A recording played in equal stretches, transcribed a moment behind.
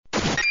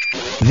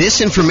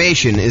This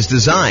information is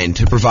designed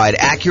to provide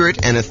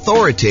accurate and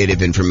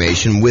authoritative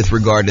information with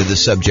regard to the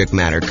subject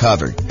matter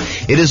covered.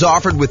 It is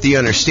offered with the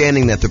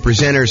understanding that the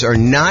presenters are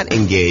not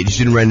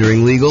engaged in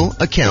rendering legal,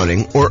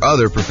 accounting, or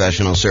other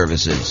professional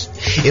services.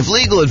 If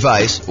legal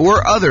advice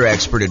or other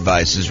expert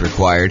advice is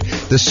required,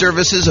 the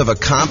services of a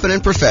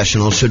competent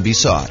professional should be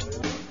sought.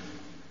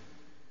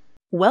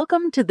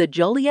 Welcome to the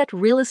Joliet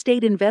Real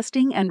Estate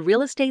Investing and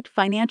Real Estate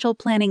Financial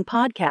Planning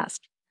Podcast.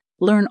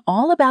 Learn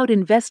all about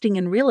investing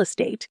in real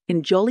estate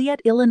in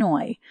Joliet,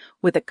 Illinois,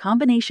 with a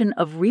combination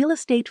of real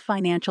estate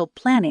financial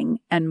planning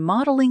and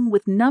modeling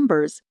with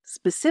numbers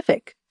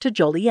specific to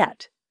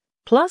Joliet,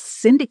 plus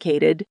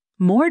syndicated,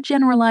 more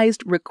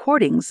generalized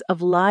recordings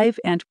of live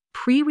and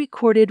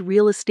pre-recorded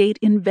real estate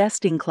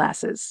investing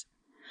classes.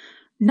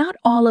 Not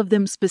all of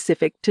them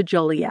specific to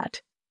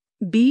Joliet.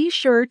 Be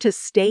sure to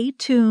stay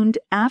tuned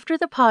after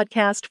the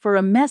podcast for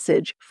a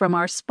message from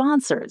our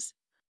sponsors.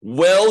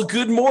 Well,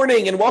 good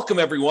morning and welcome,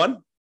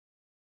 everyone.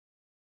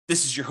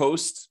 This is your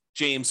host,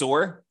 James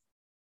Orr,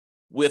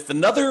 with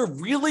another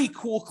really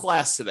cool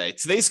class today.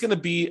 Today's going to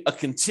be a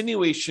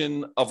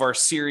continuation of our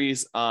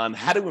series on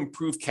how to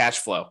improve cash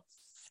flow.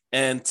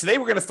 And today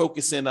we're going to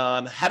focus in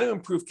on how to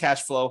improve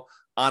cash flow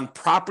on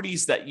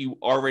properties that you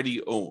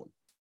already own.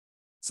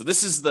 So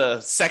this is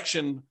the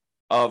section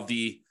of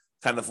the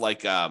kind of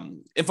like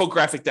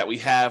infographic that we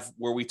have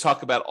where we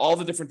talk about all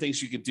the different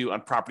things you could do on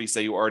properties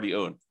that you already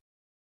own.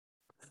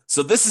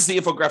 So this is the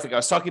infographic I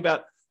was talking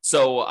about.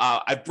 So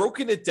I've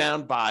broken it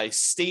down by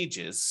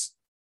stages,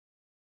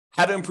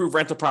 how to improve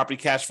rental property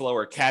cash flow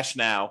or cash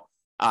now.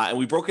 And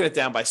we've broken it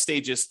down by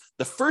stages.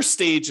 The first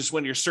stage is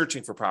when you're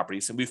searching for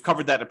properties. And we've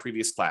covered that in a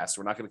previous class.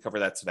 We're not going to cover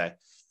that today.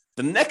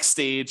 The next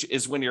stage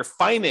is when you're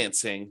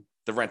financing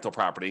the rental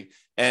property.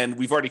 And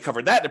we've already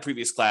covered that in a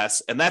previous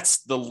class. And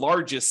that's the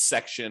largest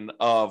section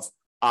of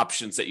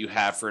options that you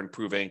have for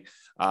improving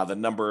the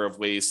number of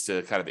ways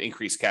to kind of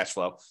increase cash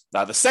flow.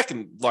 The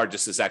second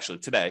largest is actually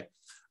today,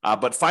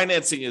 but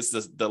financing is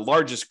the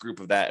largest group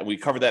of that. And we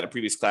covered that in a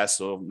previous class,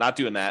 so I'm not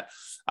doing that.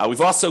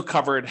 We've also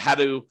covered how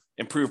to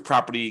improve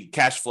property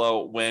cash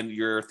flow when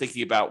you're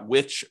thinking about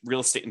which real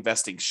estate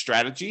investing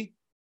strategy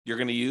you're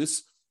going to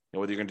use,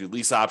 whether you're going to do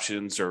lease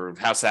options or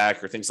house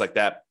hack or things like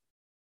that.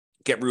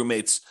 Get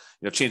roommates,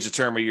 change the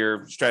term of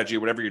your strategy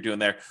or whatever you're doing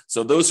there.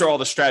 So those are all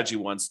the strategy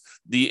ones.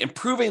 The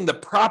improving the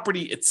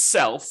property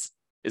itself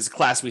is a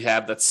class we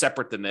have that's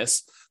separate than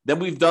this. Then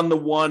we've done the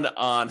one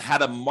on how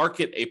to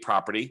market a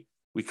property.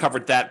 We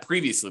covered that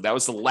previously. That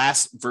was the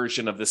last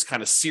version of this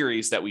kind of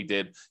series that we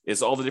did,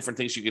 is all the different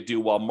things you could do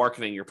while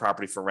marketing your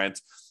property for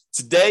rent.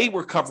 Today,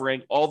 we're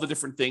covering all the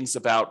different things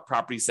about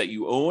properties that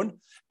you own.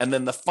 And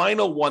then the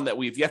final one that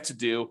we've yet to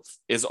do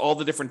is all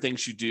the different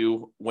things you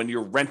do when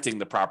you're renting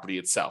the property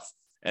itself.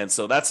 And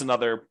so that's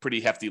another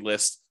pretty hefty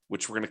list,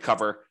 which we're going to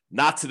cover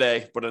not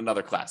today, but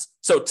another class.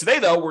 So today,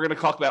 though, we're going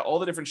to talk about all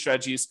the different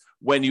strategies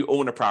when you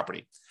own a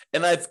property.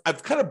 And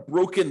I've kind of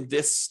broken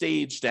this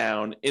stage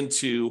down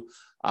into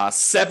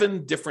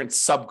 7 different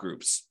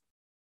subgroups.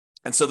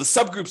 And so the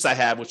subgroups I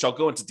have, which I'll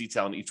go into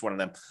detail in each one of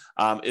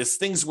them, is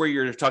things where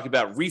you're talking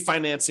about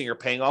refinancing or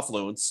paying off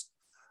loans,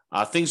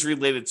 things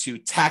related to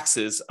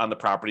taxes on the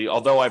property,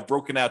 although I've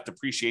broken out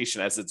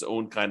depreciation as its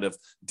own kind of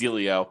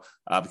dealio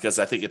because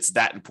I think it's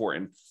that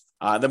important.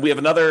 Then we have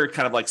another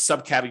kind of like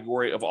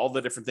subcategory of all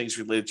the different things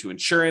related to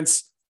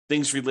insurance,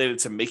 things related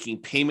to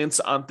making payments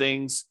on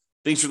things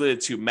related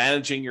to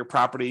managing your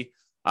property,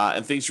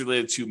 and things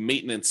related to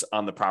maintenance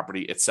on the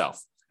property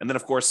itself. And then,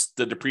 of course,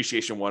 the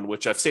depreciation one,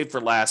 which I've saved for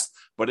last,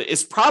 but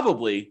it's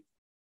arguably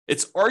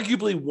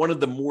one of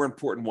the more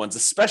important ones,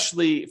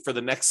 especially for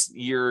the next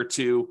year or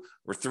 2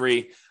 or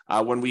 3,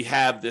 when we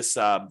have this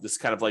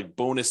kind of like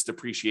bonus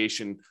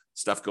depreciation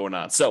stuff going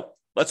on. So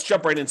let's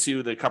jump right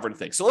into the covering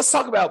things. So let's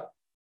talk about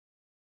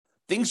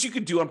things you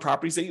could do on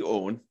properties that you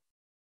own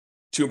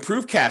to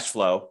improve cash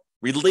flow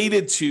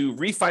related to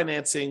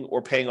refinancing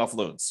or paying off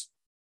loans.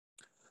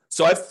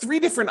 So I have 3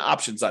 different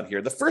options on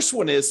here. The first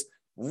one is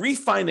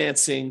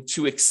refinancing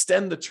to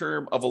extend the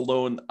term of a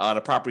loan on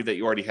a property that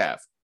you already have.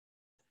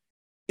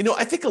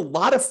 I think a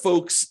lot of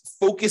folks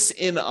focus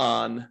in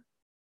on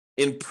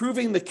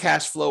improving the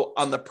cash flow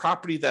on the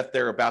property that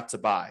they're about to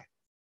buy.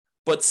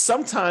 But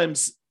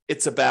sometimes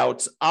it's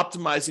about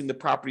optimizing the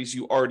properties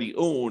you already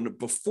own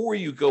before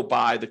you go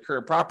buy the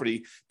current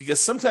property,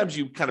 because sometimes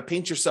you kind of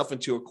paint yourself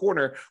into a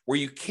corner where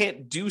you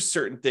can't do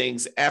certain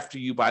things after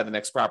you buy the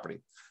next property.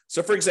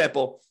 So for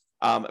example,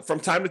 from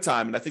time to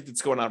time, and I think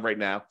that's going on right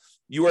now,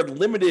 you are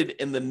limited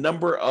in the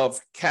number of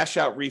cash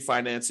out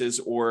refinances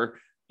or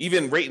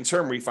even rate and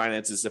term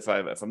refinances, if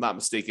I'm not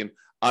mistaken,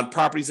 on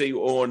properties that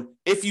you own,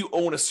 if you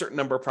own a certain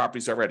number of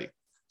properties already.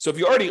 So if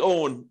you already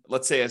own,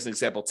 let's say as an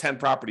example, 10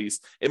 properties,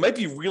 it might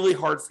be really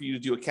hard for you to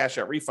do a cash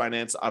out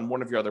refinance on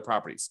one of your other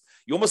properties.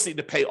 You almost need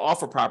to pay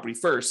off a property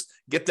first,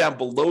 get down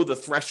below the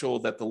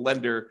threshold that the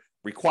lender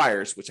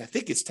requires, which I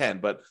think is 10,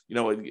 but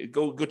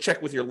go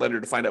check with your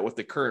lender to find out what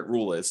the current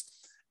rule is.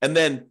 And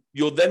then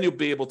you'll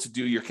be able to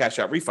do your cash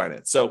out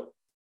refinance. So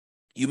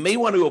you may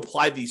want to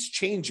apply these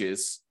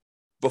changes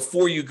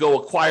before you go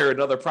acquire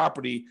another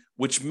property,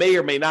 which may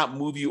or may not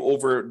move you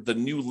over the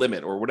new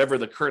limit or whatever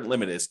the current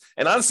limit is.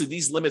 And honestly,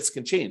 these limits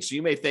can change. So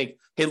you may think,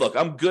 hey, look,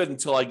 I'm good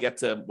until I get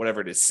to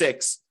whatever it is,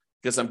 6,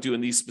 because I'm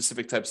doing these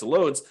specific types of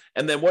loans.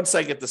 And then once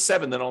I get to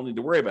 7, then I'll need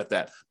to worry about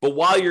that. But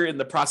while you're in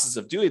the process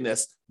of doing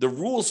this, the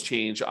rules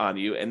change on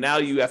you. And now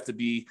you have to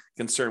be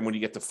concerned when you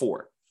get to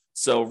 4.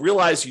 So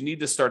realize you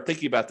need to start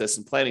thinking about this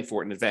and planning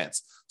for it in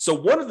advance. So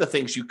one of the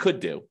things you could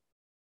do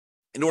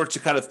in order to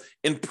kind of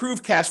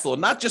improve cash flow,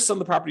 not just on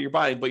the property you're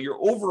buying, but your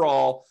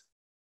overall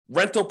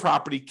rental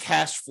property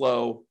cash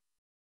flow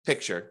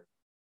picture,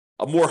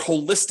 a more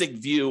holistic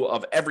view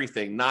of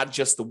everything, not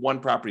just the one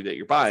property that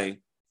you're buying,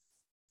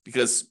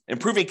 because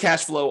improving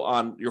cash flow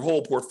on your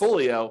whole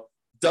portfolio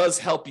does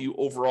help you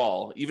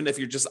overall, even if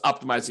you're just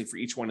optimizing for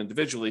each one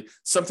individually.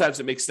 Sometimes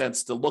it makes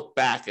sense to look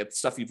back at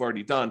stuff you've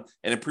already done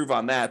and improve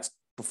on that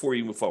before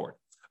you move forward.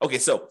 Okay,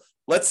 so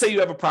let's say you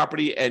have a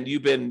property and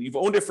you've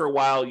owned it for a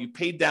while, you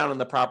paid down on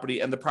the property,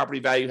 and the property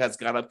value has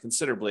gone up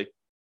considerably,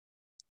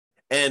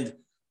 and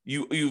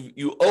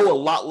you owe a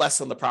lot less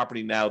on the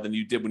property now than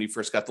you did when you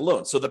first got the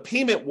loan. So the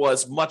payment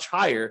was much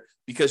higher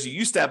because you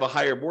used to have a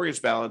higher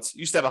mortgage balance, you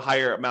used to have a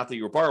higher amount that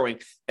you were borrowing,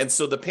 and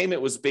so the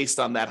payment was based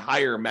on that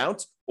higher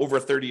amount over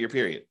a 30-year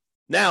period.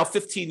 Now,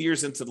 15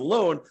 years into the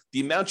loan,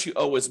 the amount you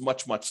owe is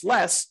much, much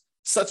less,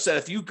 such that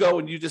if you go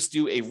and you just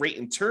do a rate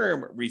and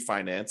term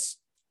refinance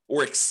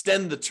or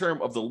extend the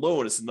term of the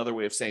loan, is another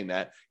way of saying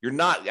that, you're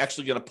not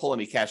actually going to pull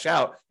any cash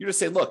out. You're just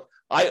saying, look,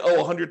 I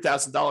owe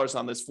 $100,000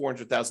 on this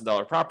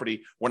 $400,000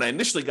 property. When I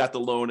initially got the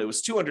loan, it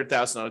was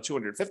 $200,000 on a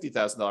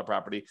 $250,000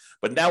 property,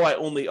 but now I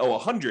only owe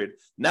 $100,000.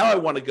 Now I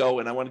want to go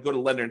to the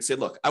lender and say,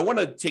 look, I want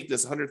to take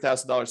this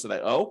 $100,000 that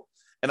I owe,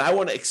 and I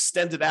want to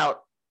extend it out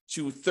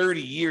to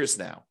 30 years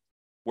now,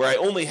 where I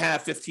only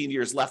have 15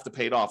 years left to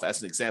pay it off,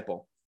 as an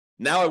example.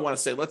 Now I want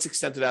to say, let's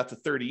extend it out to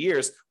 30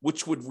 years,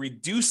 which would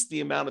reduce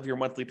the amount of your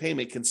monthly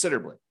payment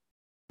considerably,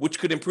 which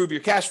could improve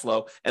your cash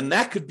flow. And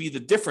that could be the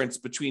difference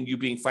between you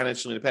being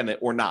financially independent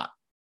or not.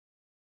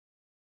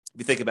 If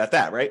you think about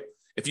that, right?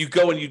 If you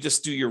go and you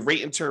just do your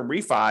rate and term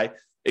refi,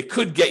 it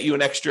could get you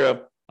an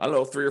extra, I don't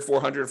know, $300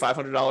 or $400 or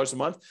 $500 a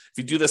month. If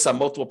you do this on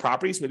multiple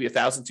properties, maybe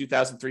 $1,000,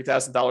 $2,000,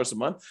 $3,000 a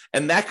month,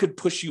 and that could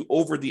push you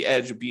over the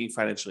edge of being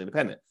financially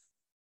independent.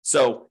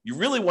 So you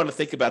really want to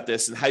think about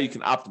this and how you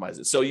can optimize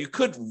it. So you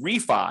could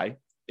refi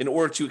in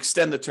order to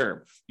extend the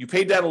term. You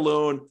paid down a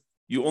loan,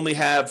 you only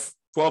have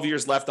 12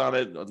 years left on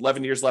it,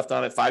 11 years left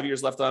on it, 5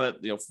 years left on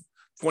it,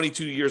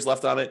 22 years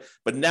left on it.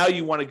 But now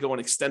you want to go and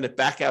extend it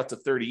back out to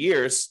 30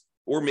 years,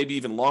 or maybe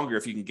even longer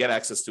if you can get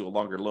access to a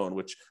longer loan,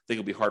 which I think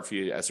will be hard for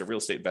you as a real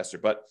estate investor,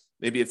 but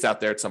maybe it's out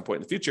there at some point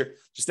in the future.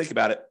 Just think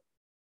about it.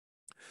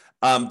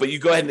 But you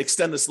go ahead and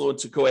extend this loan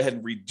to go ahead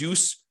and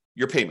reduce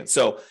your payment.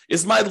 So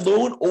is my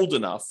loan old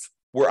enough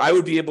where I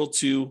would be able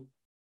to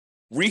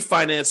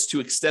refinance to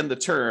extend the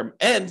term?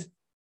 And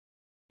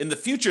in the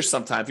future,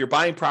 sometime, if you're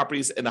buying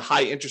properties in a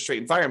high interest rate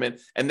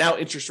environment and now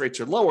interest rates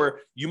are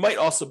lower, you might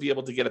also be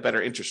able to get a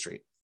better interest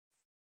rate.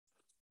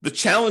 The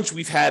challenge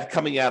we've had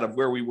coming out of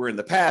where we were in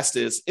the past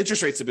is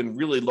interest rates have been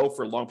really low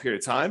for a long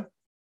period of time.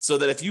 So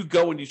that if you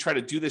go and you try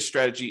to do this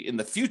strategy in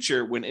the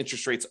future when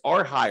interest rates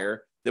are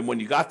higher than when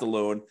you got the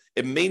loan,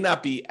 it may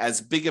not be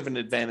as big of an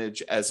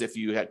advantage as if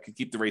you could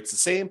keep the rates the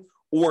same,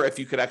 or if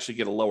you could actually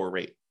get a lower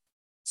rate.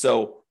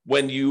 So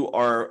when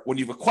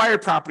you've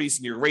acquired properties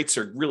and your rates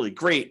are really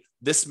great,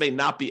 this may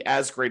not be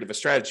as great of a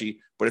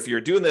strategy. But if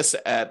you're doing this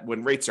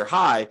when rates are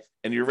high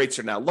and your rates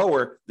are now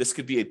lower, this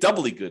could be a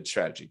doubly good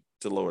strategy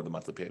to lower the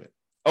monthly payment.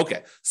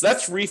 Okay, so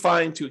that's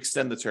refining to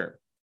extend the term.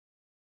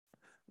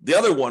 The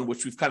other one,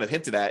 which we've kind of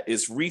hinted at,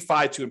 is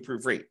refi to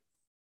improve rate.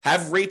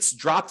 Have rates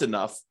dropped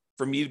enough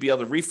for me to be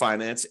able to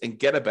refinance and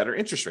get a better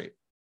interest rate?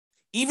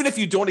 Even if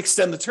you don't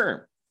extend the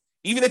term,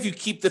 even if you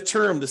keep the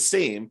term the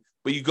same,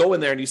 but you go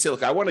in there and you say,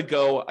 look, I want to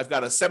go, I've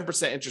got a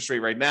 7% interest rate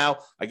right now.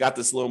 I got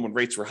this loan when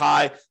rates were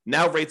high.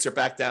 Now rates are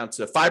back down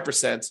to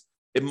 5%.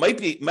 It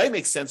might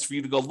make sense for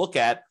you to go look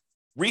at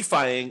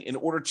refining in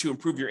order to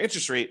improve your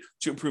interest rate,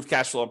 to improve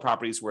cash flow on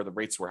properties where the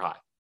rates were high.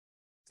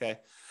 Okay.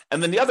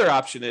 And then the other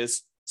option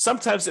is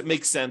sometimes it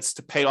makes sense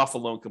to pay off a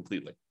loan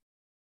completely.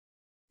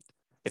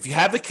 If you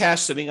have the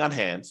cash sitting on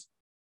hand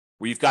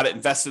where you've got it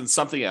invested in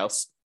something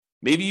else,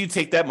 maybe you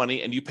take that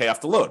money and you pay off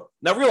the loan.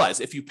 Now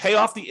realize if you pay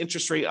off the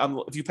interest rate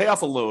if you pay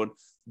off a loan,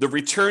 the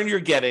return you're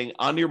getting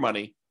on your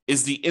money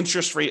is the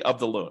interest rate of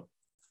the loan.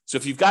 So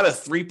if you've got a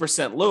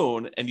 3%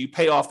 loan and you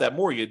pay off that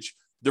mortgage,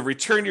 the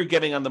return you're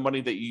getting on the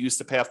money that you used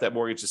to pay off that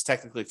mortgage is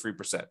technically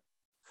 3%.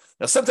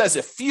 Now, sometimes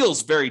it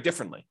feels very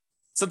differently.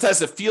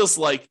 Sometimes it feels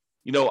like,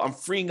 I'm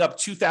freeing up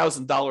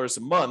 $2,000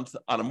 a month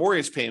on a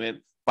mortgage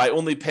payment by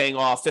only paying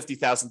off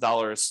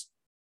 $50,000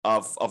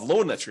 of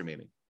loan that's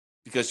remaining,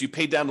 because you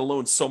paid down the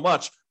loan so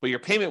much, but your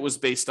payment was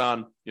based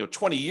on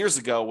 20 years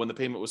ago when the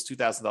payment was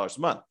 $2,000 a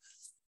month.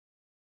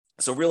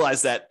 So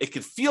realize that it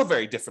can feel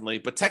very differently,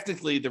 but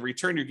technically the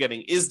return you're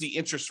getting is the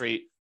interest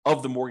rate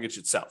of the mortgage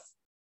itself,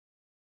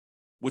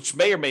 which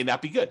may or may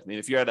not be good. I mean,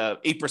 if you're at an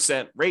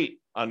 8% rate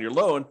on your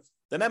loan,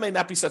 then that may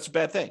not be such a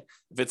bad thing.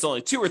 If it's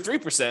only 2 or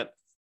 3%,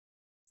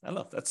 I don't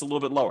know. That's a little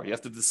bit lower. You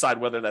have to decide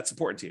whether that's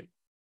important to you.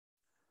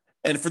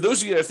 And for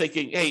those of you that are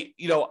thinking, hey,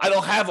 I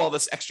don't have all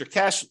this extra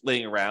cash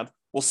laying around.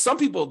 Well, some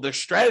people, their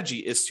strategy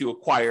is to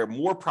acquire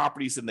more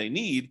properties than they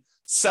need,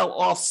 sell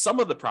off some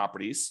of the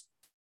properties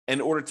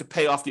in order to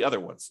pay off the other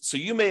ones. So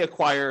you may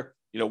acquire,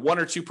 1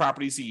 or 2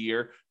 properties a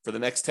year for the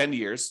next 10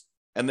 years.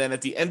 And then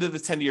at the end of the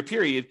 10-year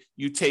period,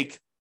 you take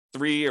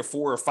 3 or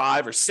 4 or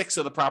 5 or 6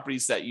 of the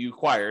properties that you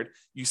acquired,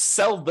 you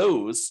sell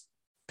those,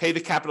 pay the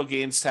capital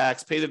gains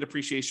tax, pay the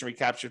depreciation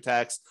recapture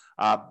tax,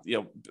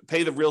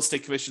 pay the real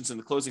estate commissions and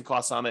the closing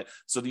costs on it,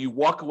 so that you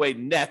walk away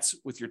net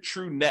with your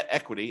true net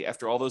equity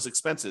after all those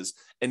expenses,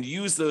 and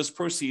use those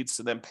proceeds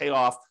to then pay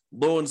off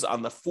loans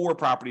on the 4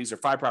 properties or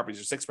 5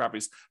 properties or 6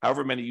 properties,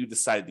 however many you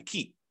decide to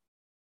keep.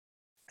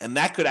 And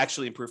that could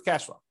actually improve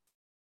cash flow,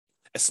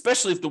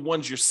 especially if the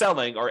ones you're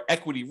selling are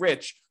equity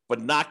rich,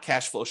 but not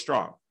cash flow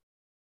strong.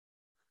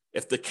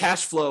 If the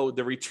cash flow,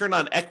 the return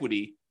on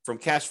equity from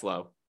cash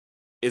flow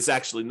is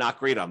actually not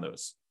great on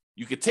those,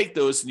 you could take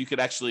those and you could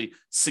actually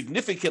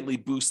significantly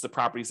boost the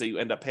properties that you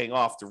end up paying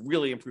off to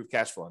really improve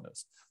cash flow on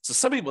those. So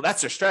some people, that's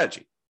their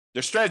strategy.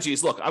 Their strategy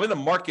is, look, I'm in a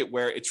market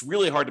where it's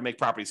really hard to make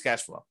properties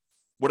cash flow.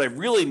 What I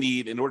really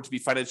need in order to be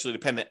financially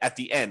independent at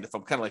the end, if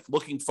I'm kind of like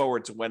looking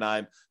forward to when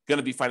I'm going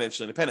to be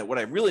financially independent, what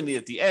I really need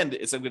at the end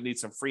is I'm going to need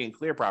some free and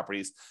clear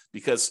properties,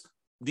 because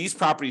these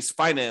properties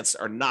financed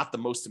are not the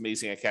most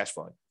amazing at cash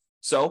flowing.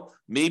 So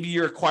maybe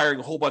you're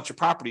acquiring a whole bunch of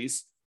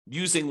properties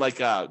using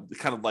kind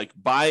of like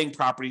buying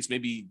properties,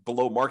 maybe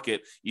below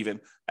market even,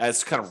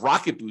 as kind of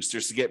rocket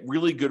boosters to get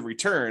really good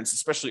returns,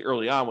 especially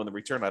early on when the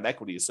return on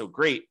equity is so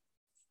great,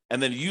 and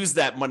then use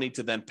that money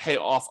to then pay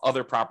off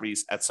other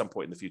properties at some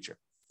point in the future.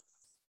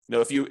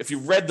 If you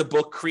read the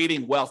book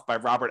Creating Wealth by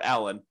Robert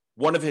Allen,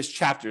 one of his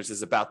chapters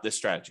is about this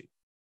strategy.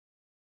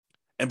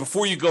 And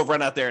before you go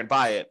run out there and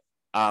buy it,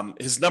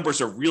 his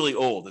numbers are really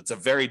old. It's a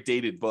very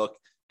dated book,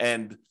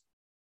 and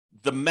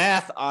the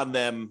math on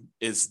them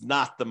is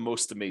not the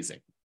most amazing.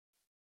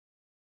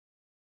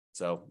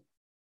 So,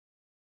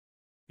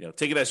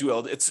 take it as you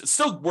will. It's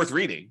still worth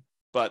reading,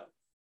 but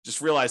just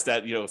realize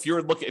that, if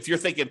you're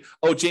thinking,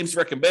 oh, James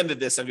recommended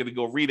this, I'm going to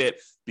go read it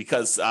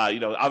because,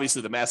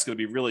 obviously the math's going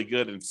to be really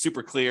good and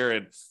super clear,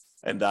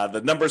 and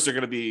the numbers are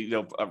going to be,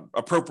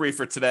 appropriate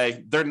for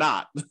today. They're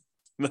not.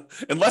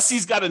 Unless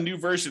he's got a new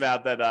version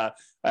out that,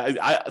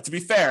 to be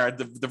fair,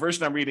 the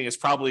version I'm reading is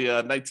probably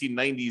a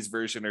 1990s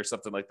version or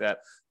something like that.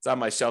 It's on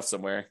my shelf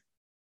somewhere.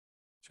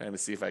 Trying to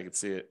see if I can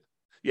see it.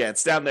 Yeah,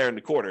 it's down there in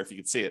the corner if you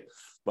can see it.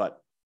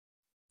 But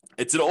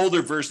it's an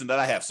older version that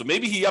I have. So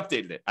maybe he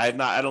updated it. I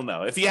don't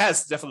know. If he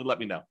has, definitely let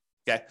me know.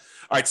 Okay.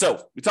 All right.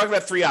 So we talked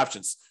about 3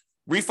 options.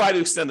 Refi to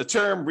extend the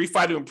term,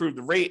 refi to improve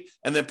the rate,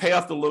 and then pay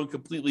off the loan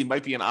completely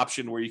might be an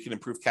option where you can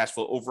improve cash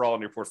flow overall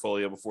in your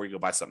portfolio before you go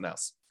buy something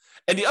else.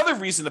 And the other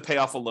reason to pay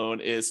off a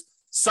loan is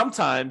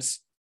sometimes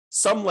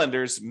some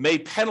lenders may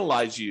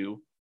penalize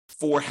you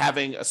for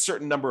having a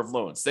certain number of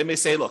loans. They may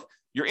say, look,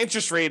 your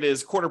interest rate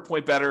is 1/4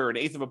 point better or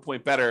 1/8 of a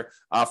point better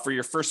for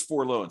your first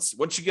 4 loans.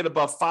 Once you get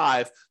above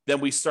 5, then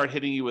we start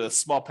hitting you with a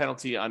small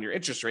penalty on your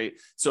interest rate.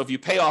 So if you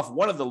pay off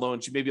one of the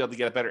loans, you may be able to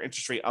get a better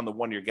interest rate on the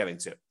one you're getting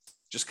to.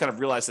 Just kind of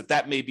realize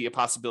that may be a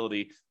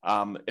possibility.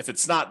 If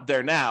it's not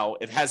there now,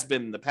 it has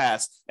been in the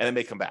past, and it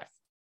may come back.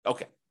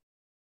 Okay.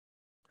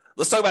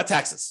 Let's talk about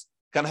taxes.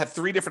 Kind of have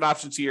 3 different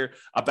options here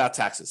about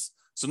taxes.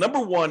 So number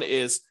 1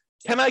 is,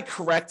 can I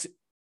correct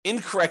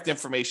incorrect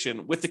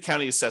information with the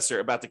county assessor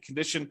about the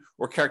condition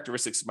or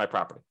characteristics of my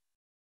property?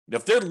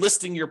 If they're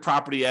listing your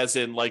property as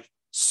in like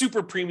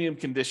super premium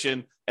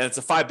condition and it's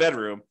a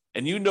 5-bedroom,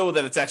 and you know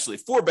that it's actually a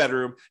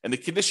 4-bedroom and the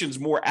condition's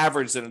more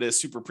average than it is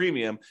super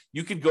premium,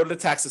 you could go to the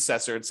tax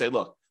assessor and say,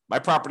 look, my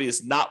property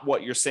is not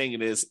what you're saying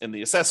it is in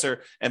the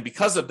assessor. And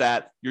because of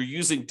that, you're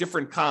using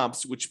different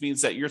comps, which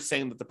means that you're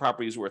saying that the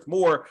property is worth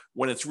more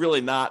when it's really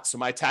not. So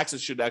my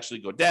taxes should actually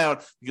go down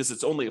because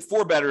it's only a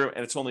 4-bedroom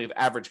and it's only of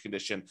average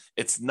condition.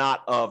 It's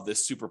not of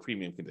this super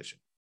premium condition.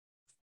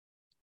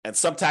 And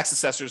some tax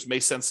assessors may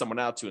send someone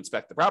out to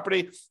inspect the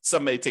property.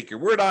 Some may take your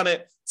word on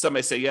it. Some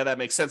may say, yeah, that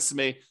makes sense to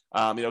me.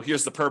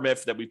 Here's the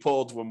permit that we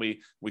pulled when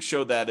we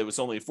showed that it was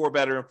only a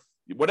 4-bedroom.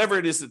 Whatever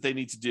it is that they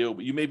need to do,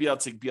 you may be able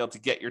to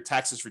get your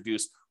taxes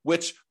reduced,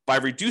 which by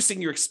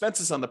reducing your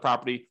expenses on the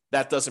property,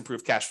 that does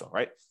improve cash flow,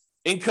 right?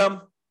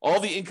 Income, all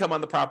the income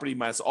on the property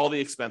minus all the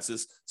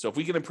expenses. So if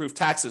we can improve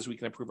taxes, we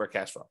can improve our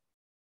cash flow.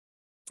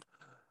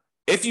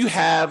 If you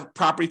have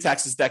property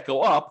taxes that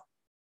go up,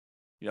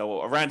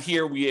 around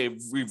here, we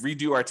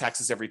redo our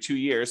taxes every 2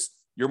 years.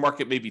 Your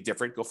market may be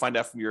different. Go find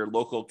out from your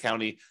local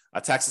county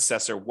tax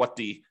assessor what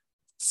the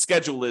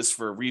schedule is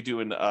for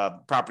redoing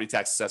property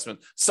tax assessment.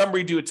 Some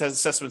redo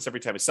assessments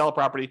every time you sell a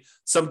property.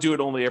 Some do it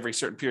only every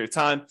certain period of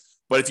time.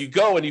 But if you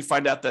go and you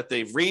find out that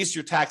they've raised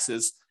your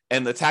taxes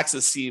and the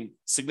taxes seem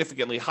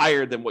significantly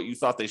higher than what you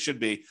thought they should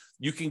be,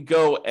 you can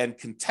go and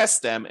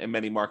contest them in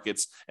many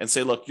markets and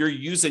say, look, you're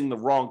using the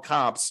wrong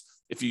comps.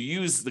 If you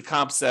use the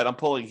comps that I'm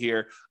pulling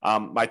here,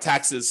 my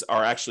taxes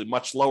are actually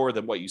much lower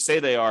than what you say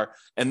they are.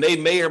 And they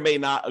may or may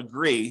not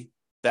agree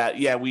that,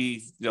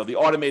 the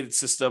automated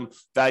system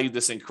valued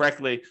this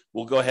incorrectly.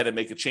 We'll go ahead and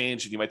make a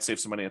change and you might save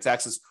some money on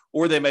taxes.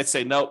 Or they might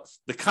say, no,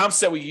 the comps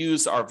that we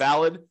use are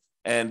valid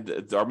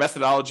and our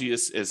methodology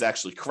is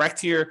actually correct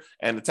here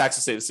and the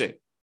taxes stay the same.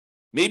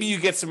 Maybe you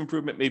get some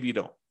improvement, maybe you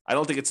don't. I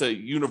don't think it's a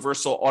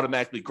universal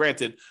automatically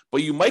granted,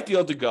 but you might be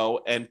able to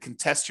go and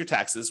contest your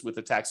taxes with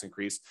a tax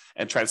increase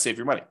and try to save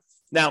your money.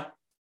 Now,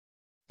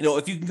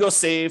 if you can go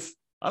save,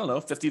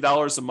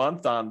 $50 a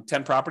month on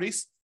 10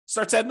 properties,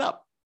 starts adding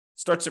up.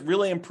 Starts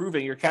really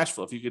improving your cash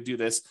flow if you could do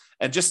this.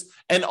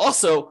 And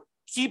also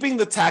keeping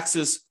the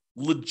taxes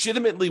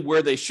legitimately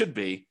where they should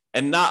be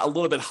and not a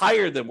little bit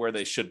higher than where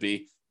they should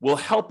be will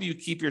help you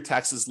keep your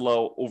taxes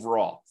low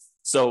overall.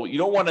 So you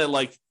don't want to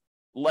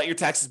let your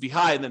taxes be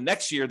high and then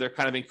next year they're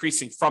kind of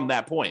increasing from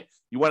that point.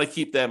 You want to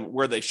keep them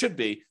where they should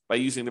be by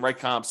using the right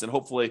comps, and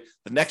hopefully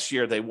the next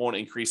year they won't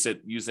increase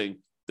it using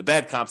the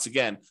bad comps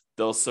again.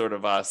 They'll sort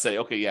of say,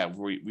 okay, yeah,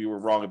 we were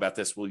wrong about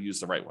this. We'll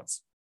use the right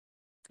ones,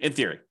 in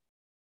theory.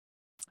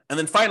 And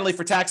then finally,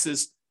 for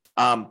taxes,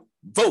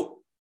 vote.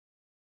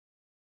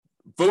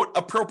 Vote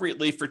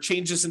appropriately for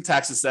changes in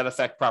taxes that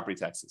affect property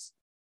taxes.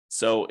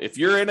 So if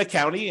you're in a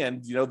county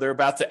and they're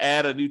about to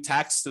add a new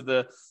tax to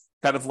the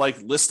kind of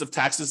list of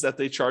taxes that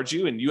they charge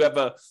you, and you have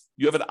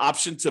an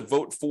option to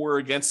vote for or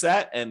against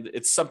that, and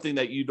it's something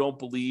that you don't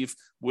believe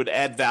would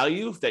add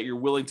value that you're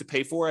willing to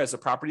pay for as a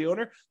property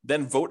owner,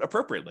 then vote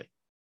appropriately.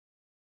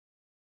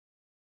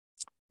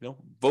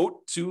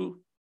 Vote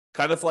to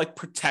kind of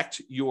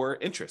protect your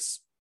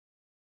interests.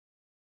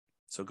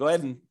 So go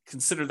ahead and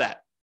consider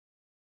that.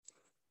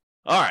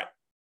 All right,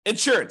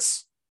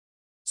 insurance.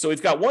 So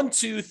we've got 1,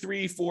 2,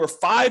 3, 4,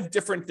 5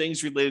 different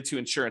things related to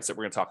insurance that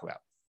we're going to talk about.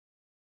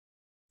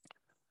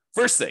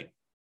 First thing,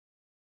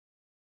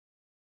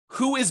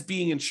 who is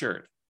being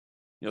insured?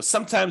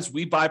 Sometimes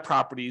we buy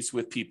properties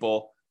with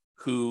people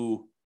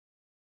who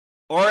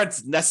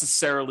aren't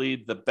necessarily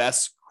the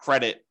best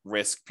credit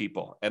risk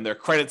people, and their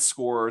credit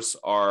scores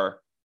are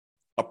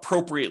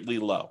appropriately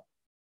low.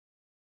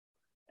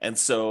 And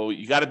so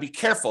you got to be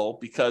careful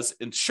because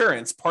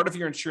insurance, part of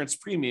your insurance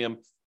premium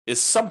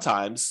is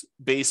sometimes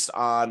based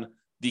on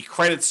the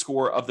credit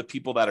score of the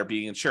people that are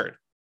being insured.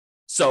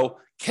 So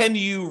can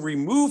you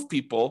remove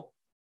people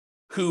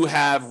who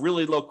have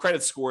really low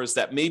credit scores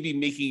that may be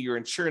making your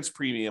insurance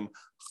premium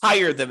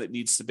higher than it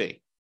needs to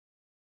be?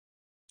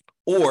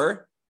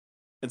 Or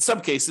in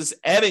some cases,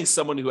 adding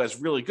someone who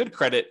has really good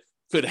credit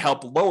could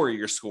help lower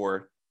your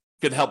score,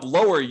 could help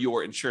lower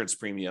your insurance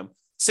premium.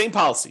 Same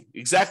policy,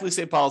 exactly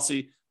same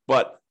policy,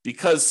 but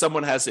because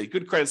someone has a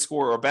good credit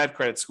score or a bad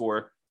credit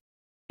score,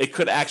 it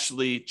could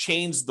actually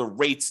change the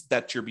rates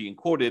that you're being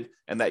quoted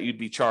and that you'd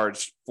be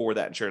charged for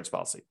that insurance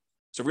policy.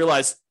 So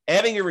realize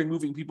adding or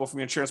removing people from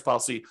your insurance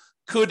policy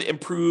could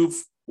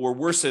improve or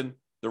worsen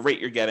the rate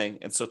you're getting.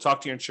 And so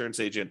talk to your insurance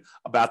agent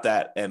about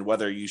that and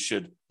whether you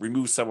should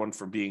remove someone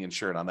from being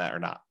insured on that or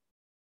not.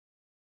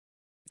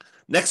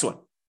 Next one,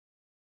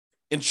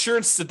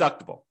 insurance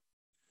deductible.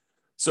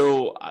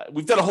 So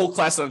we've done a whole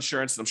class on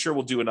insurance, and I'm sure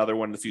we'll do another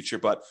one in the future.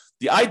 But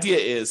the idea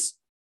is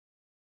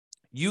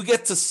you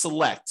get to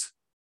select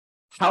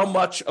how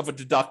much of a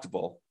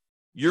deductible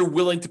you're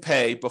willing to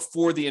pay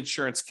before the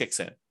insurance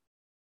kicks in.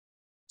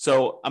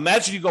 So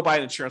imagine you go buy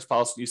an insurance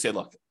policy and you say,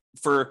 look,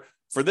 for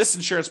this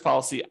insurance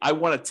policy, I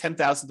want a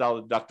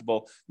 $10,000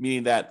 deductible,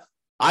 meaning that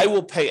I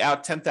will pay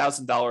out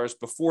 $10,000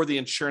 before the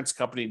insurance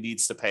company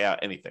needs to pay out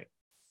anything.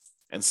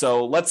 And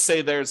so let's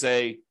say there's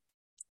a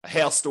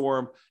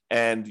hailstorm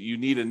and you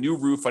need a new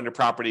roof on your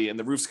property and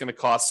the roof's going to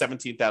cost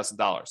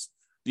 $17,000.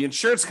 The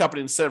insurance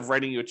company, instead of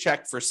writing you a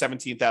check for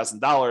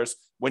 $17,000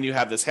 when you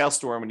have this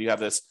hailstorm and you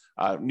have this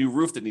new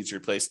roof that needs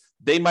replaced,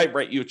 they might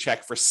write you a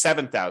check for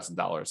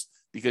 $7,000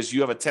 because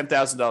you have a $10,000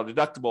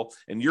 deductible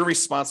and you're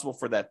responsible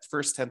for that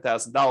first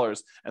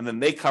 $10,000, and then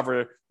they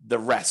cover the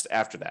rest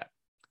after that.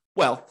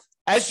 Well,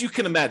 as you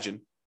can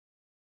imagine,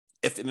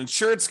 if an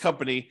insurance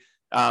company,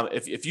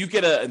 if you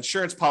get an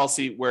insurance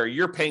policy where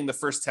you're paying the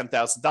first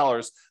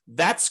 $10,000,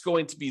 that's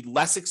going to be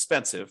less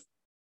expensive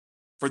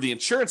for the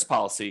insurance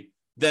policy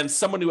than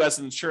someone who has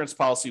an insurance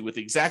policy with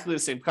exactly the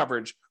same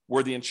coverage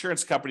where the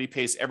insurance company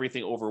pays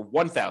everything over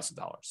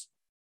 $1,000.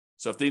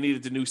 So if they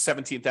needed the new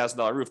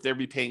 $17,000 roof, they'd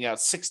be paying out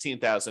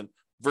 $16,000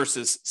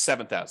 versus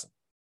 $7,000.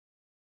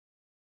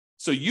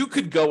 So you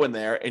could go in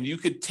there and you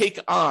could take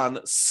on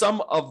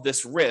some of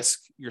this risk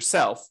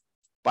yourself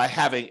by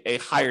having a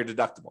higher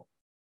deductible.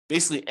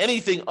 Basically,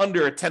 anything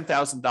under a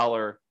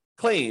 $10,000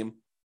 claim,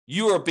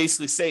 you are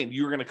basically saying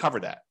you're going to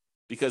cover that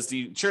because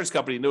the insurance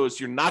company knows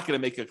you're not going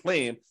to make a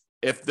claim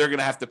if they're going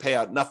to have to pay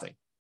out nothing.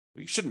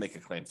 You shouldn't make a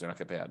claim if they're not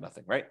going to pay out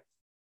nothing, right?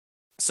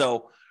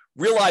 So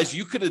realize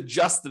you could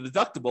adjust the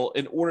deductible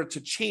in order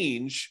to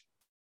change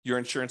your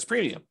insurance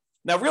premium.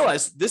 Now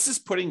realize this is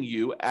putting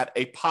you at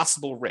a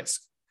possible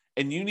risk,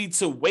 and you need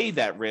to weigh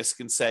that risk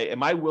and say,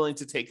 am I willing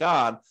to take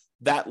on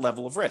that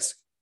level of risk?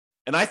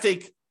 And I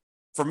think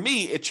for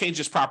me, it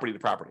changes property to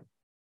property.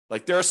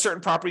 Like there are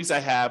certain properties I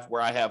have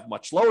where I have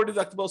much lower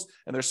deductibles,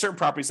 and there are certain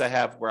properties I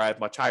have where I have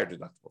much higher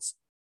deductibles.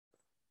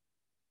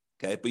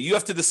 Okay, but you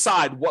have to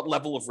decide what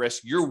level of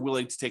risk you're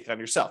willing to take on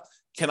yourself.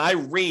 Can I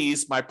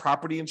raise my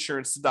property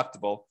insurance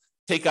deductible,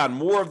 take on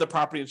more of the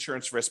property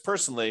insurance risk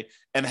personally,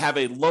 and have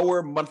a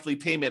lower monthly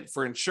payment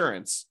for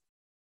insurance,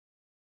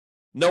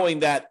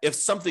 knowing that if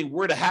something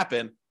were to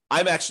happen,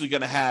 I'm actually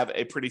going to have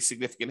a pretty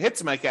significant hit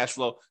to my cash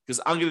flow because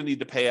I'm going to need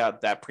to pay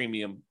out that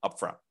premium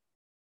upfront,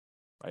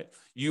 right?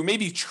 You may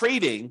be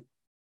trading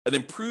an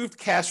improved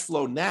cash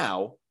flow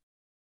now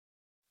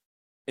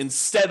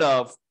instead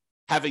of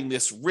having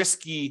this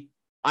risky,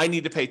 I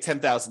need to pay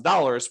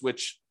 $10,000,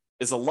 which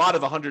is a lot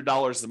of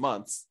 $100 a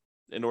month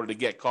in order to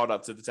get caught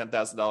up to the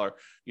 $10,000,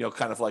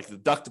 kind of like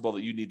deductible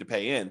that you need to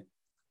pay in.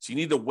 So you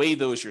need to weigh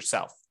those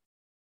yourself.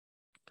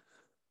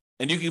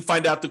 And you can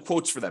find out the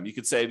quotes for them. You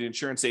could say to the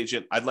insurance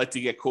agent, I'd like to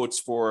get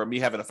quotes for me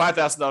having a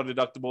 $5,000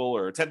 deductible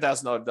or a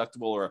 $10,000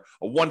 deductible or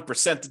a 1%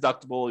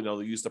 deductible.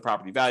 They use the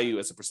property value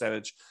as a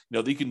percentage.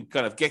 You can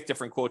kind of get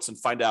different quotes and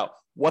find out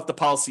what the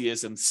policy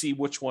is and see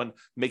which one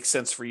makes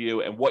sense for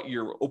you and what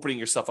you're opening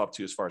yourself up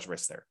to as far as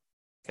risk there.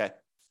 Okay.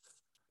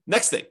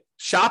 Next thing,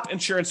 shop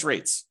insurance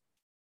rates.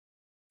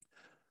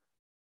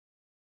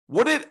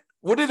 Would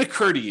it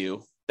occur to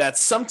you that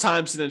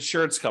sometimes an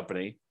insurance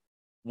company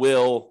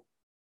will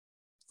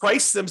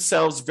price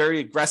themselves very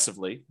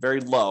aggressively,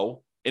 very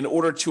low, in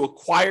order to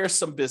acquire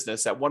some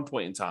business at one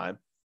point in time,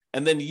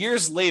 and then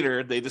years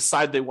later, they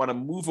decide they want to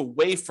move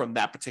away from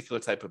that particular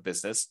type of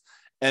business?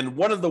 And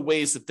one of the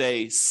ways that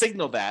they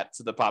signal that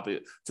to the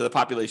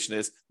population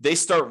is they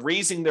start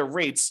raising their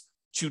rates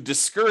to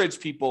discourage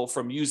people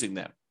from using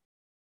them.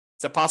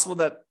 Is that possible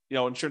that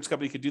an insurance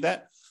company could do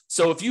that?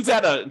 So if you've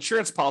had an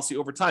insurance policy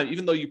over time,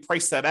 even though you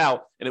priced that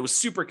out and it was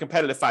super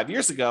competitive 5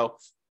 years ago,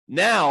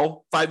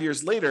 now 5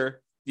 years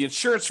later, the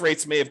insurance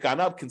rates may have gone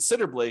up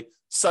considerably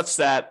such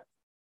that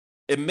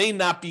it may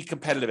not be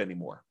competitive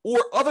anymore. Or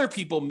other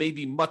people may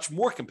be much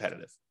more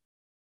competitive.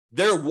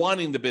 They're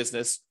wanting the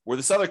business where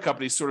this other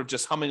company is sort of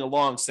just humming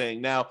along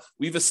saying, now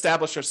we've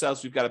established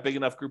ourselves, we've got a big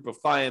enough group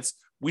of clients,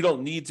 we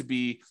don't need to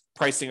be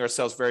pricing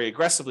ourselves very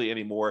aggressively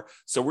anymore.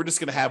 So we're just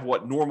going to have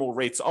what normal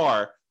rates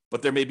are,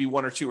 but there may be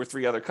one or two or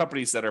three other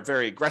companies that are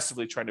very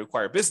aggressively trying to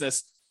acquire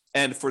business.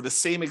 And for the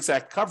same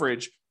exact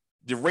coverage,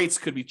 the rates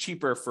could be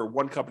cheaper for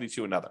one company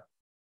to another.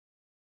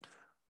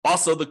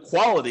 Also, the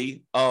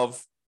quality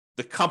of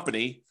the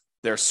company,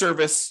 their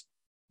service,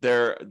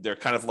 their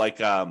kind of like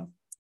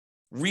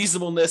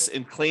reasonableness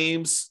in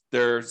claims,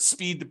 their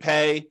speed to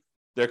pay,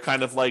 their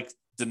kind of like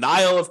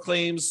denial of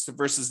claims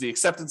versus the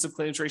acceptance of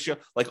claims ratio,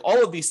 like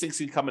all of these things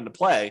can come into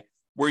play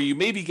where you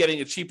may be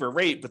getting a cheaper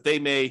rate, but they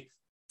may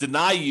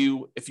deny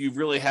you if you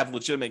really have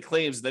legitimate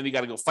claims, and then you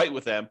got to go fight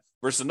with them,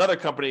 versus another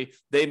company,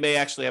 they may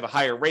actually have a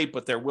higher rate,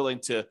 but they're willing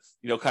to,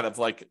 kind of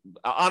like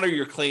honor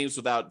your claims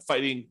without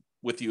fighting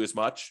with you as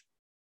much.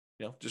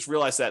 Just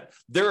realize that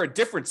there are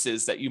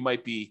differences that you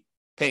might be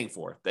paying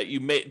for that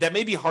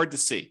may be hard to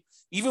see.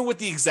 Even with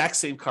the exact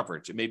same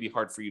coverage, it may be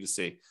hard for you to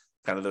see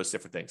kind of those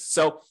different things.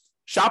 So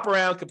shop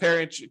around,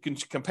 compare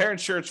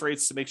insurance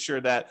rates to make sure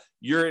that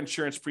your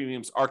insurance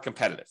premiums are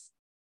competitive.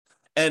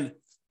 And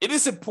it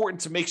is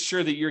important to make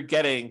sure that you're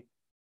getting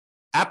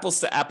apples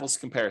to apples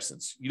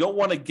comparisons. You don't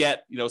want to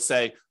get,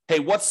 say, hey,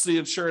 what's the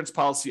insurance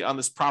policy on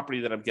this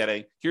property that I'm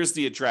getting? Here's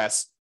the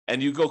address.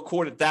 And you go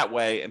quote it that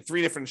way, and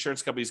 3 different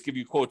insurance companies give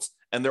you quotes,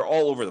 and they're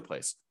all over the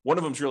place. One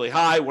of them's really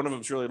high, one of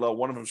them's really low,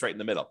 one of them's right in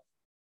the middle.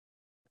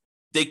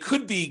 They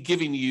could be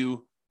giving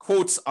you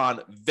quotes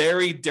on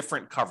very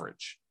different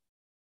coverage.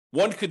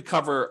 One could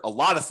cover a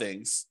lot of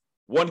things.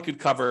 One could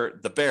cover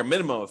the bare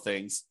minimum of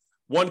things.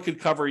 One could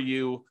cover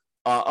you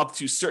up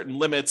to certain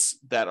limits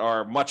that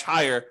are much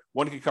higher.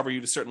 One could cover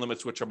you to certain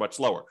limits which are much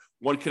lower.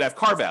 One could have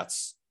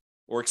carve-outs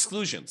or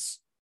exclusions.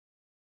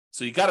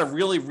 So you got to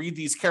really read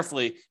these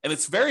carefully, and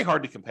it's very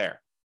hard to compare.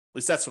 At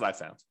least that's what I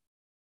found.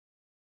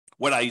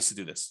 When I used to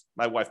do this.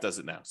 My wife does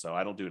it now, so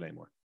I don't do it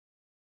anymore.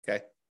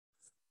 Okay.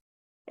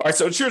 All right,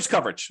 so insurance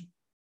coverage.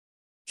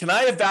 Can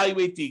I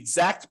evaluate the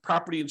exact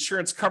property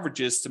insurance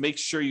coverages to make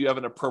sure you have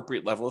an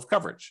appropriate level of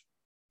coverage?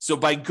 So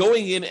by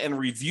going in and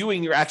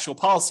reviewing your actual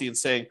policy and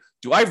saying,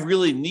 do I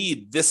really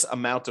need this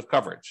amount of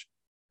coverage?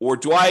 Or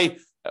do I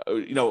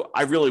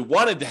really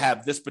wanted to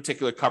have this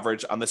particular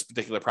coverage on this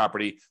particular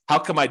property. How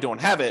come I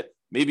don't have it?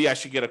 Maybe I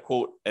should get a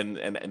quote and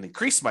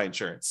increase my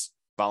insurance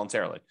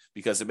voluntarily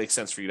because it makes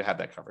sense for you to have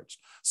that coverage.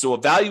 So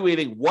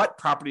evaluating what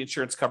property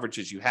insurance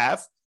coverages you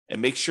have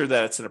and make sure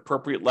that it's an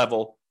appropriate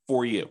level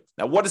for you.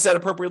 Now, what does that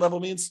appropriate level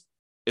means?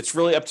 It's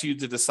really up to you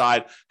to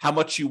decide how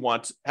much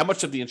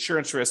of the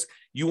insurance risk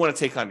you want to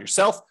take on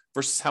yourself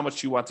versus how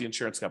much you want the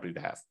insurance company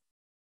to have.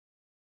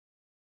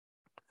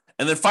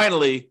 And then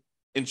finally,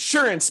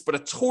 insurance, but a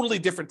totally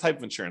different type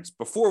of insurance.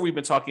 Before, we've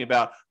been talking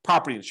about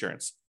property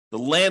insurance, the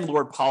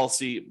landlord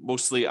policy,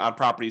 mostly on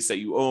properties that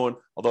you own.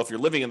 Although if you're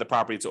living in the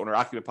property, it's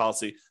owner-occupant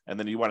policy, and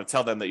then you want to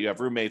tell them that you have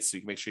roommates so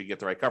you can make sure you get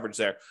the right coverage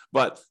there.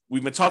 But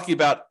we've been talking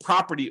about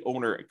property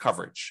owner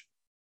coverage,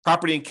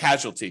 property and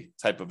casualty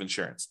type of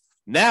insurance.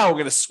 Now we're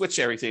going to switch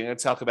everything and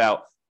talk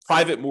about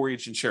private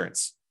mortgage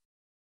insurance.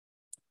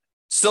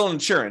 Still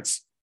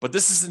insurance, but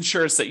this is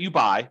insurance that you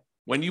buy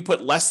when you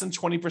put less than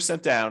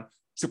 20% down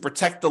to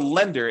protect the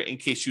lender in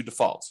case you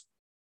default.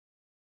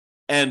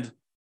 And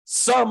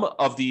some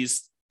of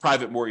these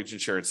private mortgage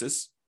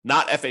insurances,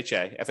 not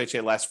FHA,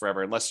 FHA lasts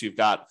forever unless you've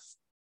got,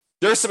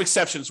 there are some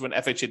exceptions when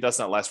FHA does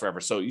not last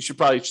forever. So you should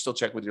probably still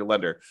check with your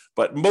lender.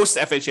 But most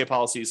FHA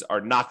policies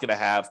are not going to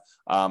have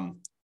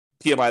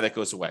PMI that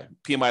goes away.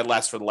 PMI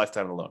lasts for the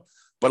lifetime of the loan.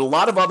 But a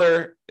lot of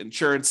other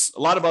insurance,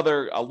 a lot of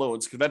other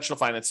loans, conventional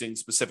financing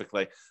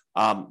specifically,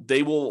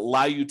 they will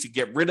allow you to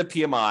get rid of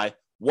PMI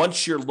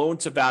once your loan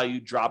to value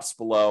drops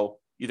below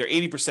either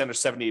 80% or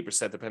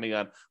 78%, depending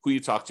on who you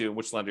talk to and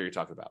which lender you're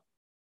talking about.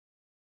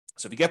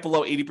 So if you get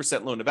below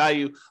 80% loan to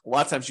value, a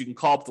lot of times you can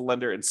call up the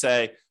lender and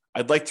say,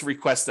 I'd like to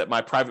request that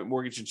my private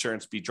mortgage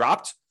insurance be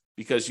dropped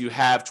because you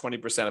have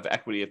 20% of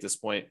equity at this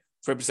point,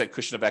 20%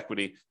 cushion of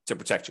equity to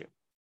protect you.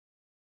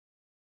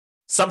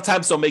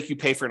 Sometimes they'll make you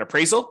pay for an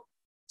appraisal.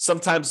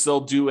 Sometimes they'll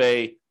do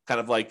a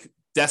kind of like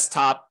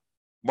desktop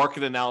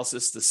market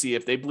analysis to see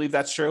if they believe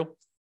that's true.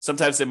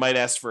 Sometimes they might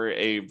ask for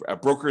a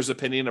broker's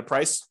opinion of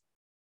price.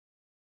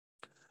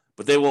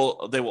 But they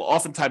will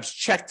oftentimes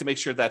check to make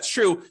sure that's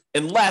true,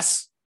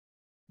 unless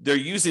they're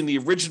using the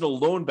original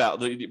loan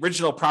value, the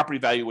original property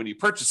value when you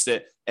purchased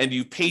it, and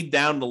you paid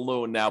down the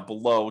loan now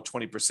below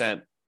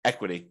 20%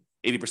 equity,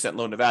 80%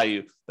 loan to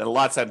value. Then a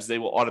lot of times they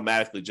will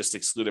automatically just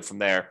exclude it from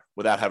there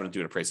without having to do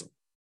an appraisal.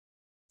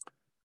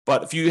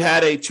 But if you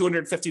had a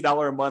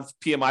 $250 a month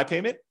PMI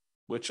payment,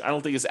 which I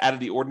don't think is out of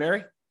the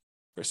ordinary,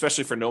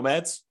 especially for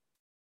nomads,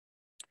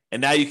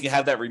 and now you can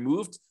have that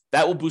removed,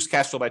 that will boost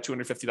cash flow by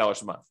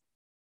 $250 a month,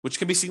 which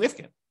can be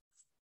significant.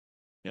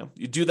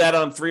 You do that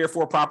on 3 or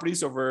 4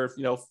 properties over,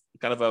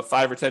 kind of a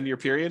 5 or 10 year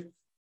period.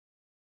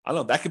 I don't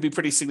know, that could be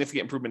pretty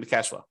significant improvement to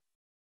cash flow.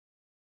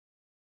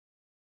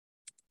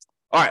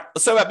 All right,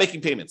 let's talk about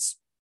making payments.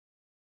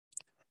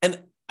 And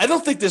I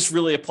don't think this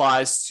really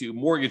applies to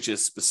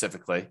mortgages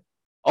specifically,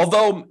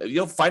 although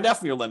you'll find out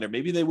from your lender,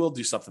 maybe they will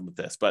do something with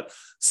this, but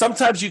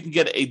sometimes you can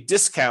get a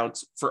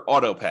discount for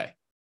auto pay.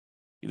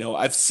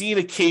 I've seen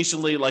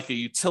occasionally like a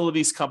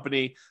utilities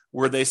company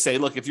where they say,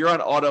 look, if you're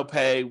on auto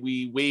pay,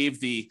 we waive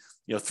the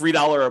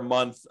 $3 a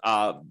month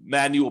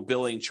manual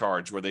billing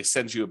charge where they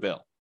send you a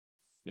bill.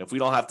 If we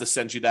don't have to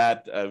send you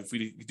that, if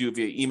we do it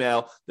via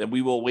email, then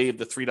we will waive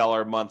the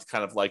 $3 a month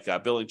kind of like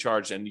billing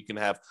charge, and you can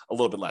have a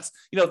little bit less.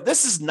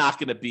 This is not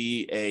going to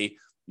be a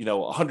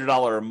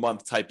 $100 a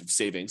month type of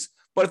savings,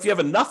 but if you have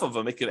enough of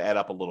them, it could add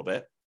up a little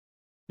bit.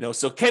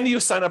 So can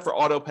you sign up for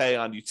auto pay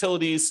on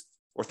utilities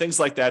or things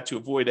like that to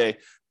avoid a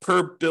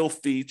per bill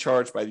fee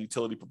charged by the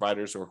utility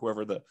providers or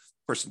whoever the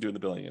person doing the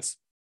billing is?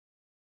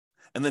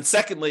 And then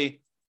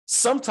secondly,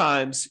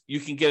 sometimes you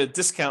can get a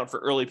discount for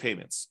early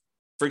payments.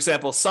 For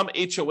example, some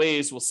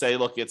HOAs will say,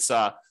 look, it's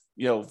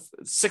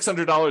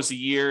 $600 a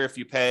year if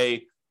you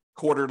pay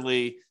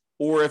quarterly,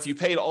 or if you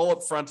paid all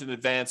up front in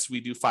advance,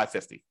 we do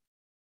 $550.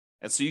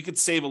 And so you could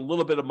save a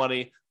little bit of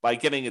money by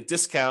getting a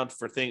discount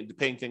for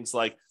paying things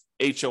like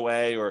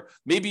HOA, or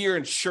maybe your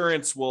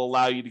insurance will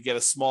allow you to get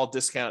a small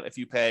discount if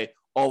you pay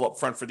all up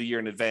front for the year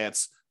in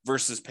advance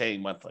versus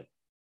paying monthly.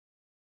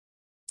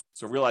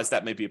 So realize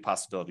that may be a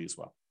possibility as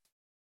well.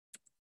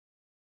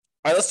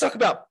 All right, let's talk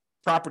about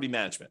property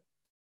management.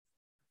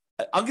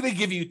 I'm going to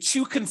give you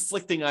 2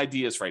 conflicting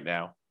ideas right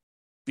now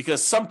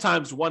because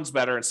sometimes one's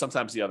better and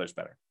sometimes the other's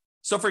better.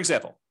 So for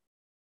example,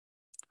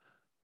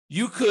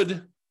 you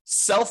could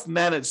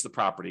self-manage the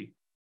property,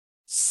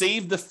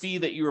 save the fee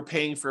that you were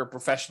paying for a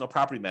professional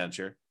property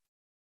manager.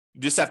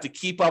 You just have to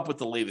keep up with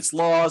the latest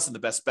laws and the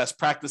best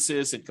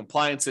practices and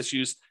compliance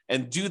issues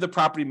and do the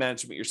property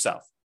management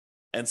yourself.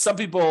 And some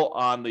people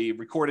on the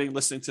recording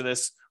listening to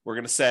this, we're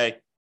going to say,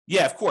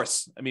 yeah, of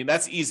course. I mean,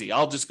 that's easy.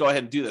 I'll just go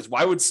ahead and do this.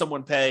 Why would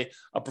someone pay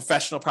a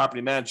professional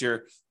property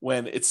manager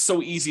when it's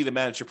so easy to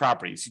manage your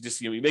properties? You just,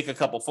 you make a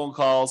couple phone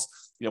calls.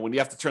 When you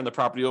have to turn the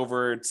property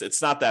over,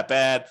 it's not that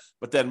bad.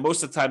 But then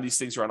most of the time, these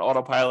things are on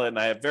autopilot, and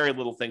I have very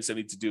little things I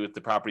need to do with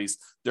the properties.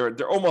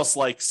 They're almost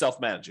like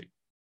self-managing.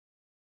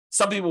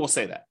 Some people will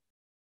say that.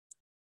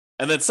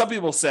 And then some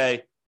people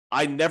say,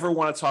 I never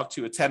want to talk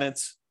to a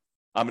tenant.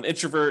 I'm an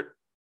introvert.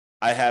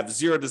 I have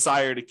zero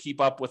desire to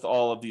keep up with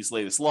all of these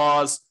latest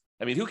laws.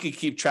 I mean, who can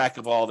keep track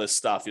of all this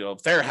stuff?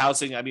 Fair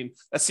housing. I mean,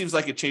 that seems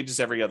like it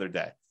changes every other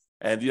day.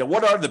 And,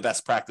 what are the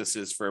best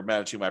practices for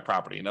managing my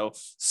property?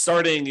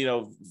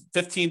 Starting,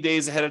 15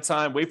 days ahead of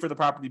time, wait for the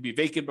property to be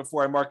vacant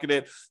before I market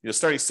it,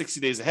 starting 60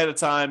 days ahead of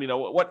time,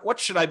 what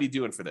should I be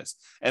doing for this?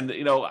 And,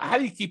 how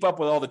do you keep up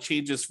with all the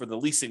changes for the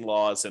leasing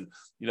laws? And,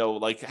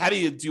 how do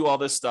you do all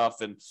this stuff?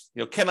 And,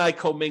 can I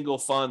commingle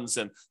funds?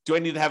 And do I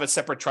need to have a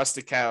separate trust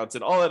account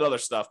and all that other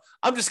stuff?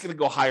 I'm just going to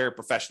go hire a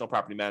professional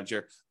property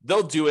manager.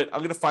 They'll do it. I'm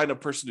going to find a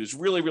person who's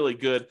really, really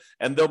good,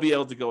 and they'll be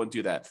able to go and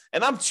do that.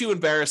 And I'm too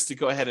embarrassed to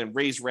go ahead and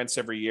raise rents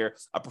every year.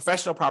 A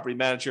professional property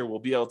manager will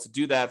be able to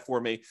do that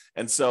for me.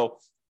 And so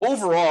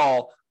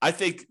overall, I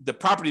think the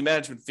property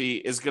management fee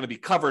is going to be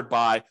covered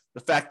by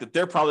the fact that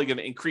they're probably going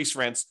to increase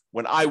rents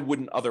when I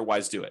wouldn't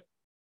otherwise do it.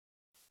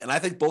 And I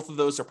think both of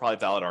those are probably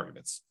valid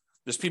arguments.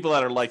 There's people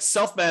that are like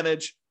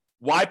self-manage.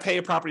 Why pay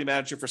a property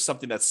manager for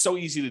something that's so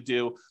easy to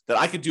do that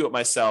I could do it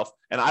myself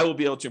and I will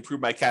be able to improve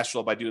my cash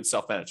flow by doing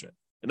self-management?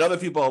 And other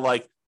people are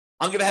like,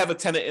 I'm going to have a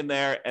tenant in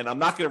there and I'm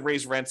not going to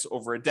raise rents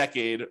over a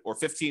decade or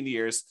 15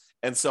 years.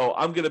 And so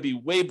I'm going to be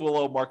way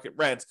below market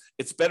rent.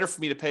 It's better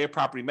for me to pay a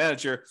property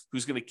manager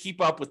who's going to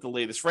keep up with the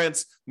latest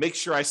rents, make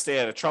sure I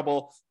stay out of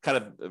trouble, kind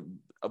of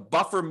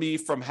buffer me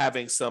from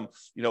having some,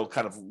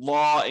 kind of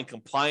law and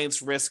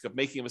compliance risk of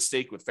making a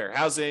mistake with fair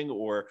housing,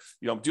 or,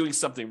 I'm doing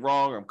something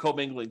wrong, or I'm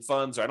commingling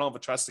funds, or I don't have a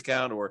trust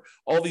account, or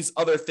all these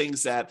other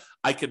things that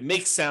I could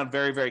make sound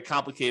very, very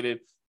complicated.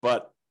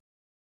 But,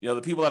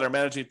 the people that are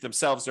managing it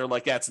themselves, they're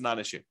like, yeah, it's a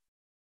non-issue.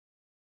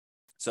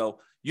 So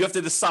you have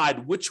to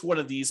decide which one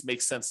of these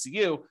makes sense to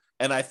you.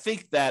 And I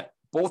think that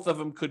both of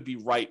them could be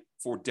right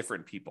for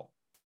different people.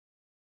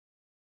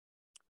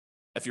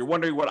 If you're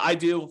wondering what I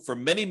do, for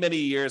many, many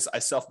years, I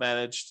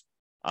self-managed.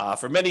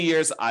 For many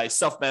years, I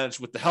self-managed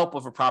with the help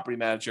of a property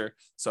manager.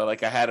 So I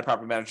had a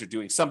property manager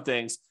doing some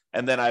things,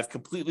 and then I've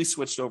completely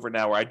switched over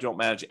now where I don't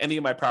manage any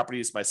of my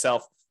properties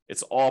myself.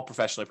 It's all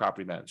professionally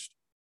property managed.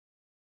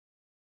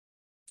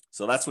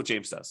 So that's what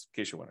James does,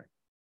 in case you're wondering.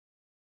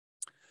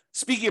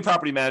 Speaking of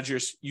property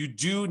managers, you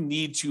do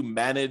need to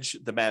manage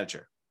the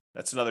manager.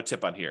 That's another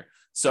tip on here.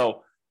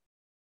 So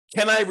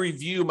can I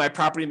review my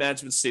property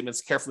management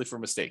statements carefully for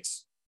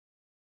mistakes?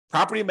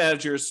 Property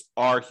managers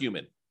are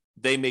human.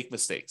 They make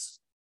mistakes.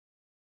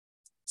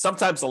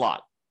 Sometimes a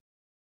lot,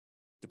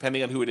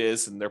 depending on who it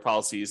is and their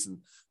policies and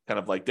kind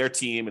of like their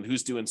team and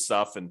who's doing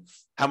stuff and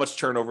how much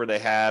turnover they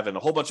have and a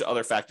whole bunch of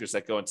other factors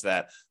that go into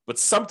that. But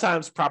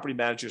sometimes property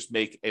managers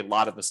make a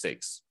lot of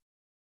mistakes.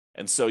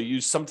 And so you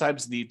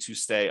sometimes need to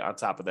stay on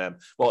top of them.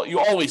 Well, you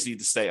always need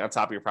to stay on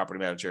top of your property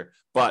manager,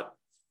 but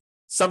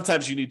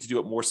sometimes you need to do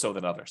it more so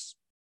than others.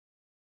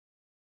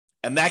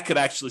 And that could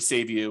actually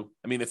save you.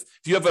 I mean, if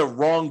you have a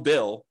wrong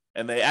bill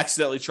and they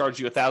accidentally charge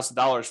you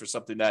 $1,000 for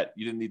something that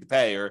you didn't need to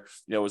pay, or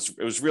it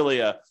was really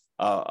a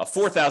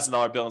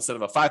 $4,000 bill instead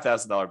of a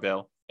 $5,000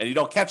 bill, and you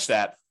don't catch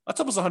that, that's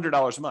almost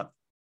 $100 a month.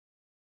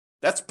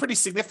 That's pretty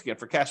significant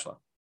for cash flow.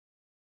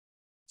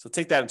 So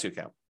take that into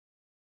account.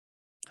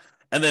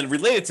 And then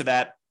related to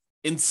that,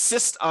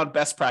 insist on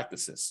best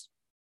practices.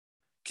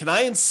 Can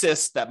I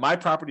insist that my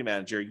property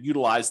manager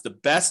utilize the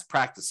best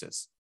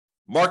practices?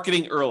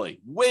 Marketing early,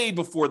 way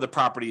before the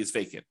property is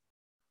vacant.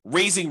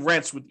 Raising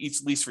rents with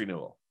each lease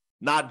renewal.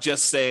 Not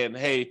just saying,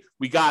 hey,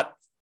 we got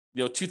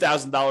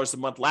 $2,000 a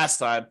month last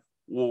time,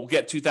 we'll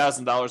get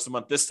 $2,000 a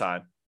month this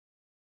time.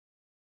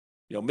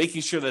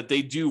 Making sure that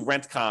they do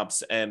rent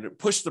comps and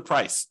push the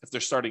price if they're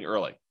starting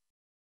early.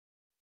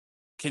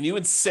 Can you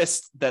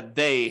insist that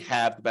they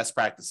have the best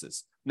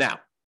practices? Now,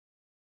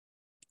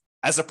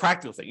 as a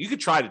practical thing, you could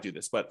try to do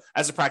this, but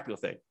as a practical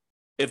thing,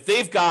 if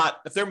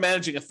they're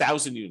managing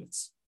 1,000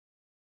 units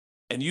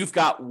and you've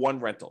got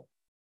one rental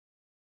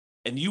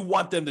and you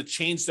want them to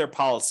change their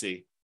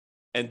policy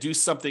and do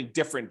something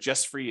different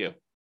just for you,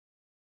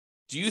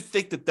 do you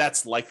think that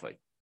that's likely?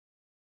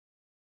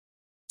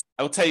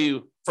 I will tell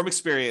you from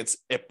experience,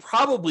 it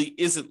probably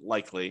isn't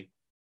likely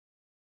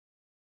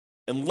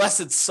unless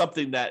it's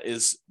something that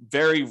is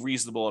very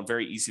reasonable and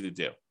very easy to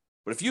do.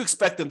 But if you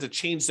expect them to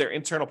change their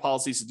internal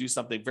policies to do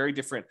something very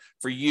different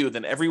for you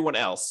than everyone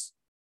else,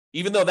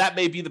 even though that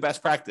may be the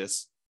best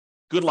practice,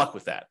 good luck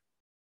with that.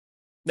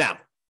 Now,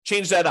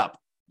 change that up.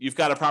 You've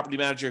got a property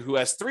manager who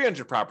has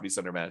 300 properties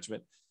under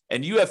management,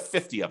 and you have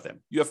 50 of them.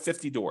 You have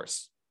 50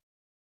 doors.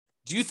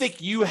 Do you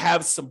think you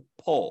have some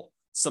pull,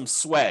 some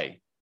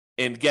sway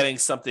in getting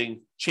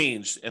something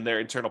changed in their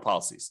internal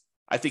policies?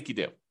 I think you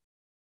do.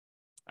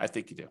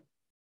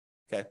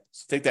 Okay,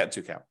 so take that into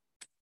account.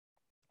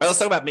 All right, let's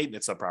talk about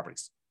maintenance on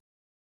properties.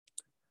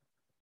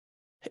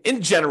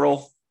 In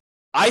general,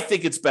 I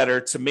think it's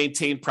better to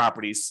maintain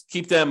properties,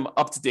 keep them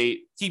up to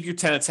date, keep your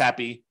tenants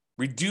happy,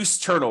 reduce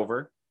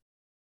turnover.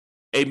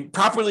 A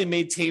properly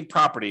maintained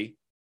property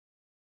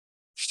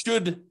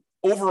should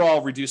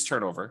overall reduce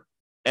turnover,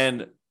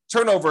 and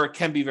turnover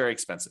can be very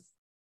expensive.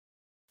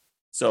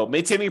 So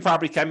maintaining your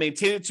property, can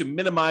maintain it to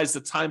minimize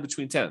the time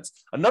between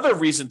tenants. Another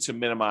reason to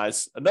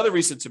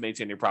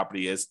maintain your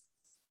property is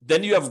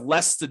then you have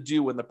less to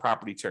do when the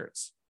property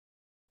turns.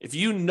 If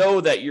you know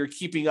that you're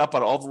keeping up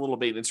on all the little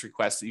maintenance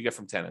requests that you get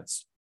from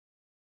tenants,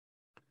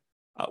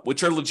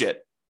 which are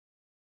legit,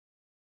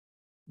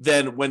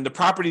 then when the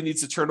property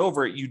needs to turn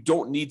over, you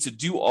don't need to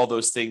do all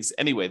those things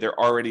anyway. They're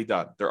already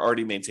done. They're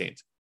already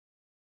maintained.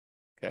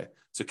 Okay.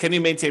 So can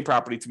you maintain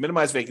property to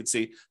minimize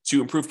vacancy,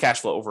 to improve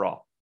cash flow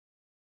overall?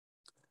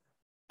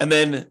 And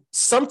then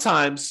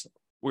sometimes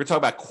we're talking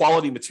about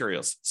quality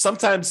materials.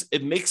 Sometimes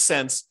it makes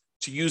sense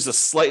to use a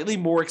slightly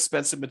more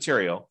expensive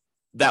material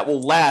that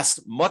will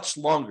last much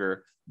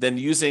longer than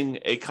using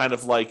a kind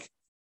of like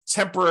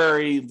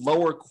temporary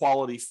lower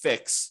quality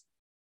fix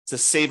to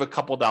save a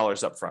couple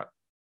dollars up front.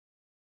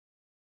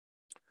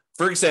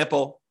 For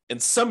example, in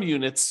some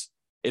units,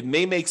 it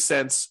may make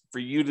sense for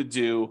you to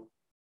do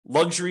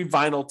luxury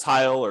vinyl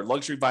tile or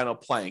luxury vinyl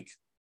plank,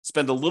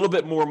 spend a little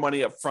bit more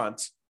money up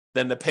front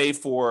than to pay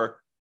for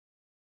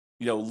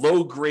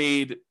low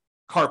grade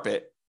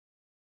carpet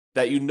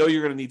that you know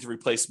you're going to need to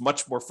replace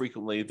much more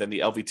frequently than the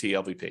LVT,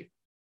 LVP.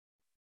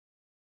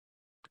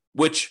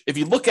 Which, if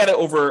you look at it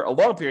over a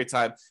long period of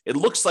time, it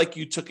looks like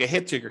you took a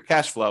hit to your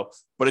cash flow.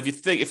 But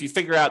if you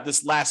figure out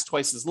this lasts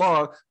twice as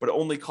long, but it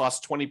only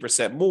costs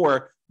 20%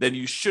 more, then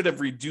you should have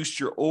reduced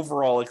your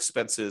overall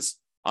expenses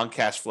on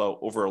cash flow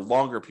over a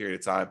longer period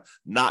of time,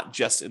 not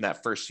just in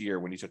that first year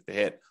when you took the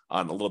hit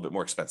on a little bit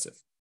more expensive.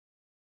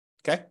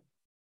 Okay?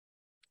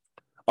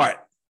 All right.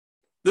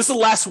 This is the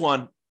last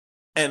one.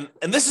 And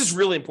this is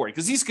really important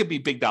because these could be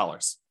big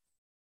dollars.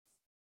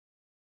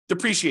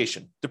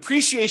 Depreciation.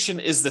 Depreciation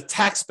is the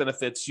tax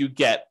benefits you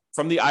get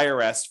from the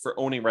IRS for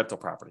owning rental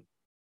property.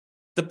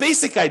 The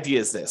basic idea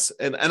is this,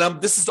 and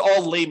this is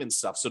all layman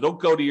stuff. So don't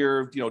go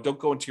to don't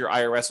go into your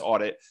IRS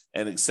audit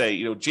and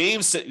say,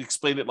 James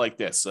explained it like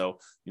this. So,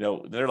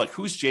 they're like,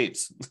 who's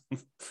James?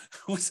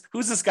 who's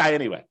this guy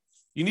anyway?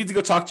 You need to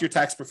go talk to your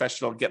tax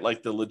professional and get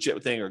like the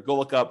legit thing, or go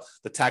look up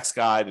the tax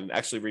guide and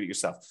actually read it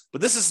yourself.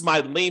 But this is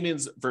my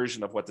layman's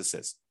version of what this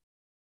is.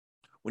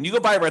 When you go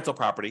buy a rental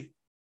property,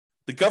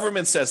 the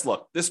government says,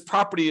 look, this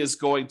property is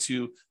going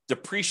to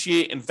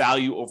depreciate in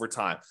value over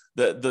time.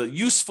 The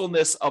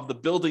usefulness of the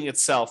building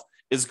itself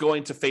is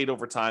going to fade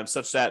over time,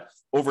 such that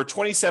over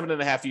 27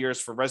 and a half years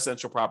for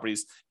residential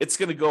properties, it's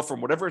going to go from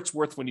whatever it's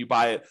worth when you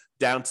buy it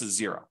down to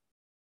zero.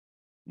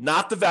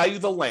 Not the value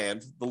of the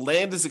land. The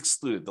land is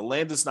excluded. The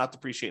land does not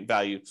depreciate in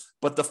value,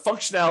 but the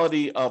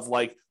functionality of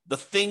like the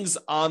things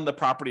on the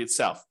property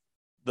itself,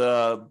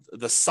 the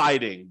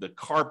siding, the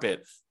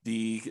carpet,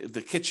 the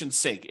kitchen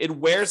sink, it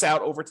wears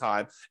out over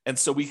time. And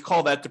so we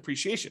call that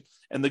depreciation.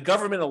 And the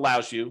government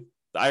allows you,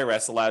 the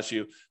IRS allows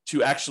you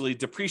to actually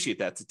depreciate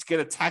that, to get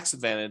a tax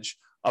advantage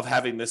of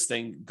having this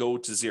thing go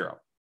to zero.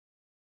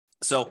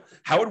 So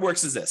how it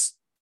works is this.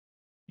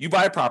 You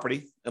buy a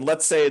property, and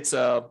let's say it's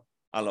a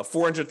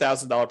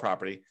 $400,000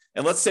 property.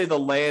 And let's say the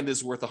land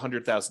is worth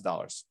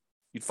 $100,000.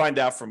 You'd find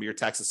out from your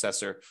tax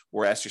assessor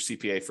or ask your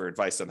CPA for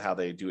advice on how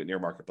they do it in your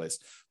marketplace.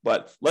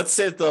 But let's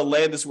say that the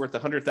land is worth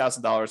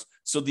 $100,000.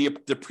 So the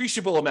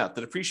depreciable amount,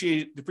 the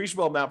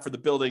depreciable amount for the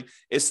building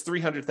is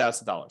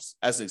 $300,000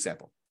 as an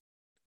example.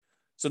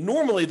 So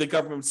normally the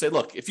government would say,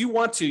 look, if you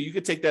want to, you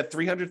could take that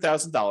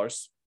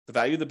 $300,000, the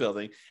value of the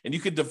building, and you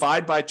could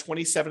divide by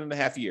 27 and a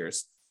half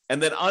years.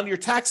 And then on your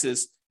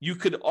taxes, you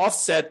could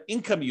offset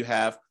income you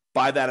have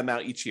by that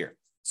amount each year.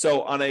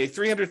 So on a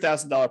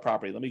 $300,000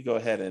 property, let me go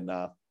ahead and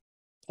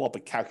pull up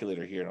a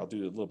calculator here, and I'll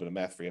do a little bit of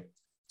math for you.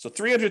 So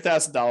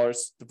 $300,000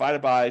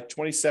 divided by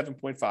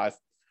 27.5.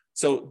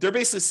 So they're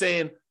basically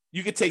saying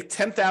you could take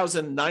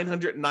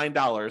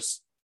 $10,909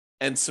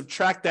 and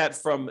subtract that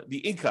from the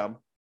income.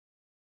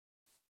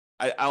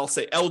 I'll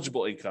say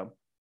eligible income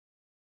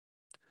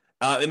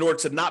in order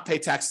to not pay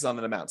taxes on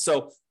that amount.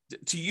 So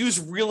to use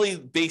really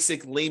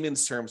basic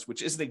layman's terms,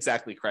 which isn't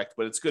exactly correct,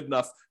 but it's good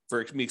enough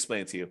for me to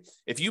explain it to you.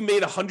 If you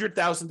made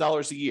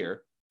 $100,000 a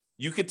year,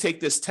 you could take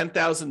this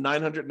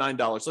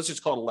 $10,909. Let's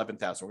just call it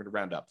 $11,000. We're going to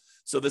round up.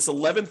 So this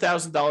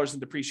 $11,000 in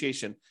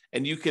depreciation,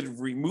 and you could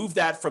remove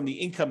that from the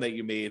income that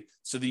you made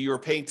so that you're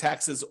paying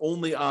taxes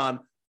only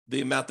on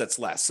the amount that's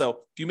less. So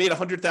if you made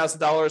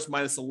 $100,000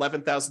 minus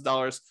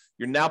 $11,000,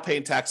 you're now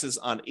paying taxes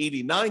on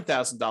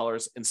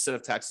 $89,000 instead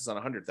of taxes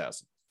on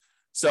 $100,000.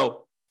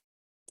 So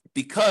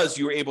because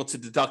you were able to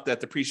deduct that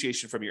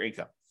depreciation from your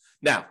income.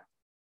 Now,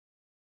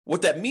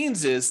 what that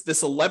means is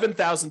this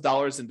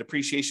 $11,000 in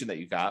depreciation that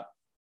you got,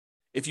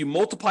 if you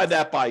multiply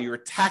that by your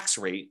tax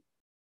rate,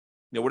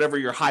 whatever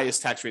your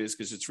highest tax rate is,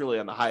 because it's really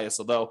on the highest,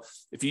 although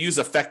if you use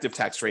effective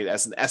tax rate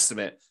as an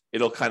estimate,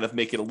 it'll kind of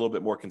make it a little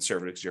bit more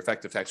conservative because your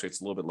effective tax rate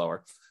is a little bit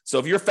lower. So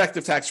if your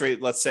effective tax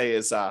rate, let's say,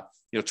 is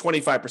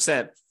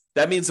 25%,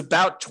 that means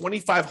about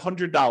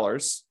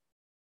 $2,500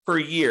 per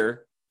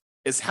year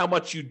is how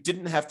much you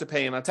didn't have to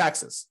pay in on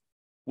taxes,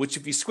 which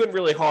if you squint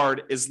really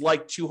hard is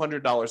like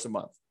 $200 a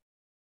month.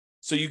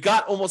 So you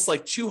got almost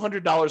like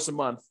 $200 a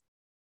month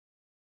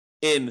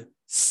in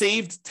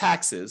saved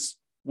taxes,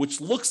 which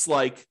looks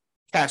like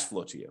cash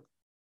flow to you.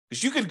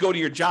 Because you could go to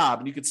your job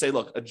and you could say,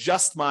 look,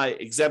 adjust my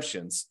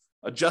exemptions,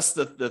 adjust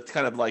the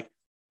kind of like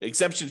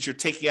exemptions you're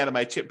taking out of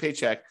my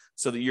paycheck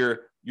so that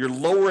you're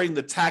lowering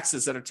the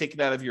taxes that are taken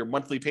out of your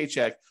monthly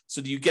paycheck so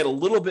that you get a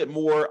little bit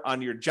more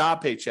on your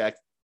job paycheck,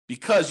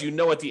 because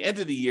at the end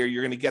of the year,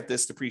 you're going to get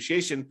this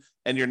depreciation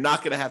and you're not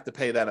going to have to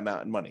pay that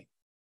amount in money.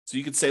 So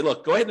you could say,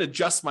 look, go ahead and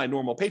adjust my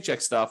normal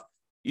paycheck stuff,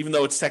 even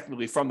though it's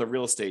technically from the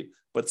real estate.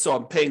 But so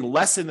I'm paying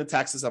less in the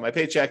taxes on my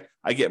paycheck.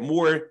 I get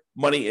more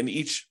money in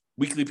each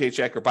weekly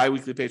paycheck or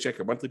biweekly paycheck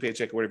or monthly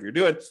paycheck or whatever you're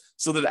doing,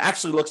 so that it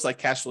actually looks like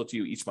cash flow to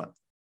you each month.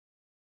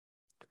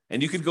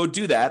 And you could go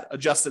do that,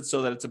 adjust it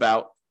so that it's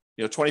about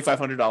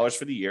 $2,500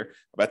 for the year,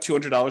 about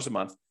 $200 a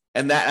month.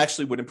 And that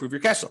actually would improve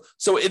your cash flow.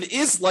 So it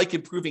is like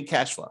improving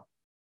cash flow,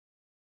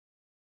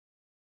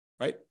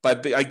 right?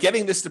 By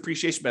getting this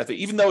depreciation benefit,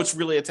 even though it's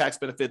really a tax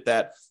benefit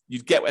that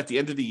you get at the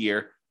end of the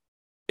year,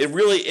 it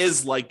really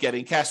is like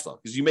getting cash flow,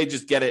 because you may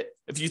just get it.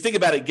 If you think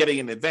about it, getting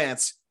in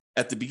advance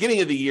at the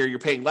beginning of the year, you're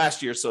paying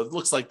last year. So it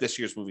looks like this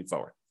year's moving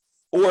forward.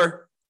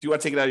 Or if you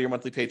want to take it out of your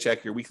monthly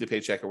paycheck, your weekly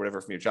paycheck, or whatever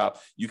from your job,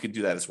 you can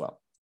do that as well.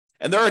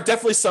 And there are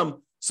definitely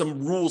some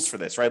rules for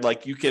this, right?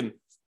 Like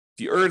if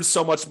you earn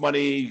so much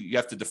money, you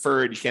have to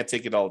defer it. You can't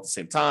take it all at the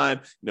same time.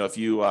 If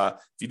you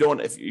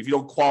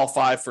don't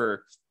qualify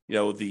for,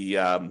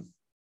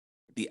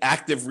 the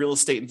active real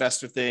estate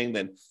investor thing,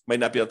 then you might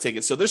not be able to take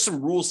it. So there's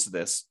some rules to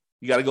this.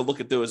 You got to go look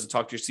at those and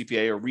talk to your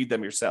CPA or read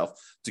them yourself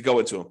to go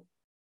into them.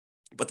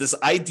 But this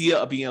idea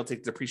of being able to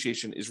take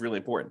depreciation is really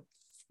important.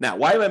 Now,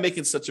 why am I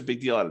making such a big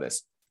deal out of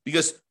this?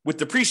 Because with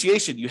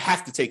depreciation, you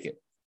have to take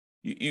it.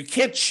 You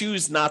can't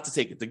choose not to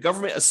take it. The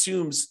IRS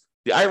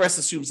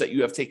assumes that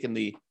you have taken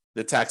the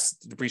tax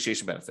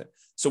depreciation benefit.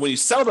 So when you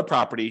sell the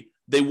property,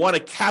 they want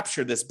to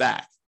capture this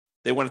back.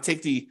 They want to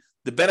take the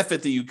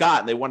benefit that you got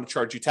and they want to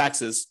charge you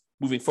taxes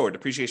moving forward,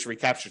 depreciation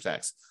recapture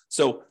tax.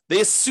 So they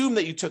assume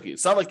that you took it.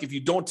 It's not like if you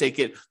don't take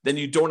it, then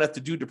you don't have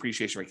to do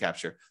depreciation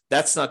recapture.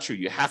 That's not true.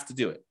 You have to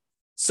do it.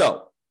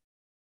 So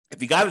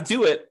if you got to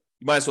do it,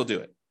 you might as well do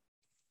it.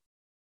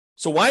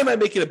 So why am I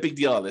making a big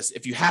deal on this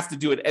if you have to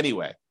do it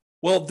anyway?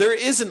 Well, there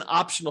is an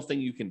optional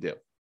thing you can do.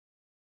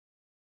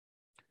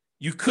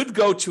 You could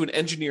go to an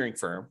engineering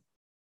firm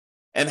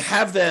and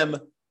have them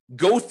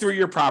go through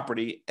your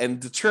property and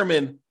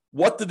determine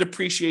what the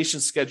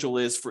depreciation schedule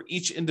is for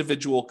each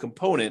individual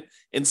component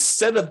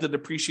instead of the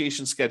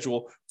depreciation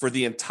schedule for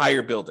the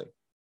entire building.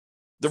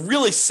 The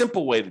really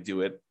simple way to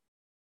do it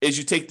is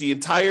you take the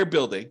entire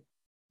building,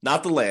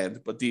 not the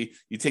land, but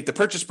you take the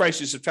purchase price,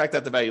 you subtract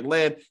out the value of the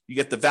land, you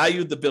get the value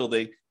of the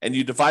building, and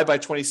you divide by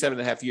 27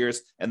 and a half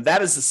years, and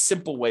that is a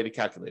simple way to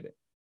calculate it.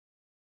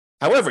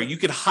 However, you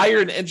could hire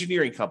an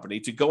engineering company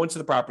to go into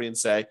the property and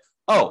say,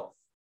 oh,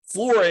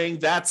 flooring,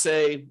 that's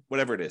a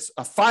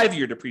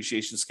 5-year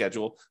depreciation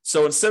schedule.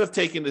 So instead of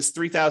taking this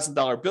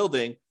 $3,000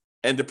 building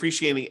and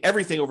depreciating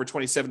everything over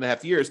 27 and a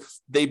half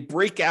years, they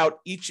break out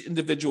each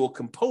individual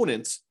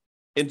component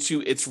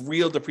into its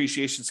real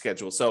depreciation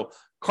schedule. So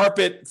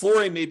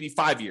flooring may be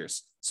 5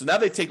 years. So now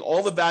they take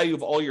all the value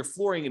of all your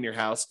flooring in your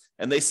house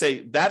and they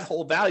say that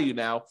whole value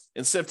now,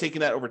 instead of taking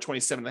that over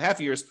 27 and a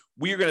half years,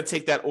 we are going to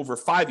take that over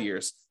 5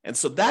 years. And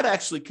so that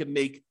actually can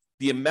make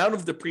the amount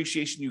of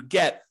depreciation you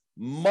get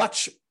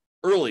much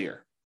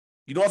earlier.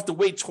 You don't have to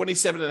wait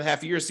 27 and a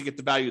half years to get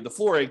the value of the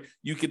flooring.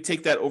 You can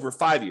take that over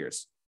 5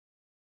 years,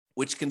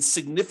 which can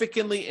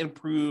significantly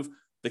improve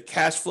the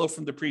cash flow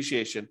from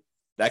depreciation,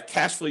 that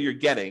cash flow you're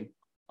getting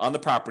on the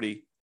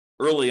property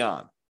early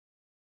on.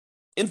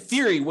 In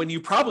theory, when you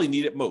probably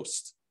need it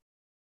most.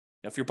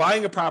 Now, if you're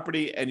buying a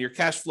property and your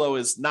cash flow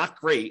is not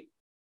great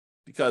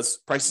because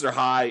prices are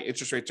high,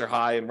 interest rates are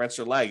high, and rents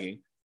are lagging,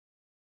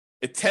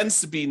 it tends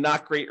to be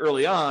not great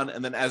early on.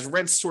 And then as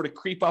rents sort of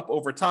creep up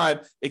over time,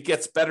 it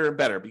gets better and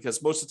better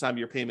because most of the time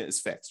your payment is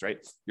fixed, right?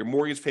 Your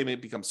mortgage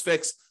payment becomes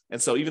fixed. And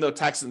so even though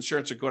tax and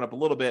insurance are going up a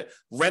little bit,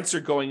 rents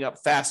are going up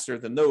faster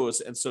than those.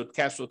 And so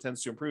cash flow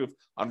tends to improve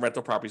on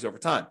rental properties over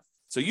time.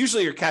 So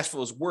usually your cash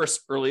flow is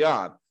worse early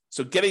on.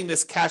 So getting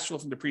this cash flow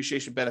from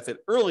depreciation benefit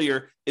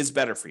earlier is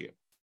better for you.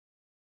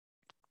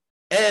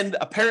 And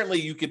apparently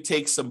you could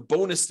take some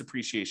bonus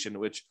depreciation,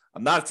 which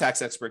I'm not a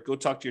tax expert. Go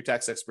talk to your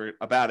tax expert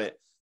about it.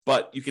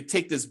 But you could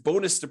take this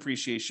bonus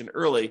depreciation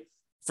early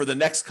for the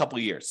next couple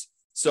of years.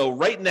 So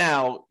right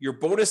now, your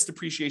bonus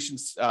depreciation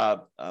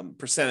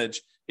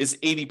percentage is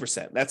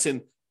 80%. That's in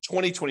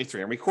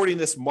 2023. I'm recording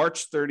this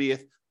March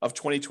 30th of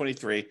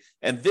 2023.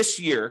 And this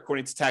year,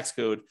 according to tax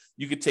code,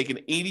 you could take an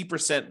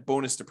 80%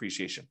 bonus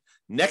depreciation.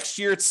 Next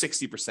year, it's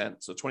 60%.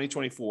 So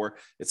 2024,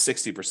 it's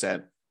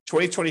 60%.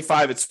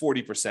 2025, it's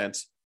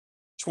 40%.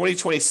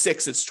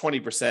 2026, it's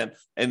 20%.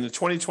 And in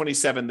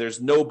 2027,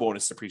 there's no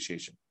bonus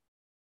depreciation.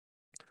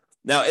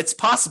 Now, it's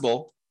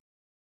possible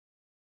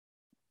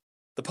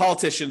the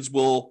politicians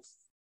will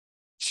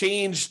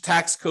change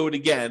tax code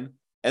again,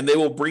 and they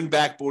will bring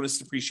back bonus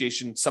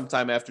depreciation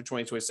sometime after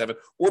 2027,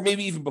 or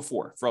maybe even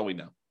before, for all we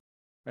know,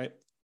 right?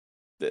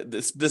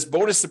 This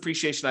bonus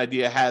depreciation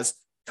idea has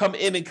come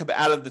in and come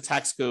out of the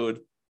tax code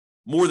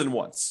more than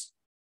once.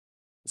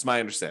 It's my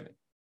understanding.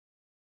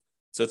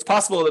 So it's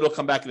possible that it'll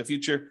come back in the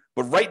future,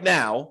 but right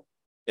now,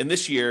 in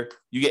this year,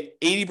 you get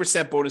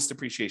 80% bonus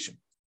depreciation.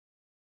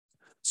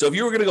 So if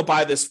you were going to go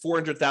buy this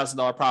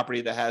 $400,000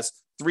 property that has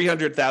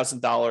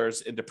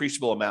 $300,000 in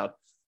depreciable amount,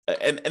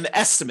 an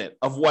estimate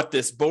of what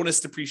this bonus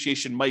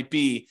depreciation might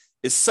be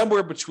is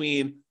somewhere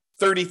between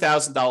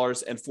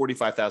 $30,000 and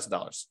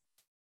 $45,000.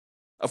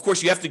 Of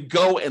course, you have to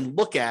go and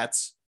look at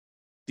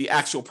the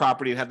actual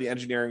property and have the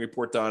engineering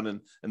report done,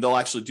 and they'll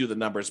actually do the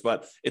numbers.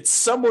 But it's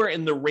somewhere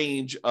in the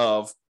range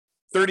of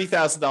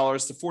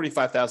 $30,000 to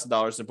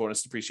 $45,000 in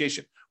bonus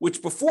depreciation,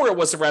 which before it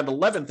was around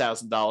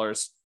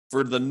 $11,000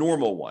 for the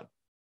normal one.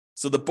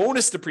 So the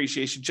bonus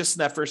depreciation just in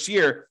that first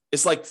year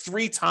is like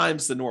 3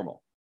 times the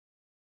normal.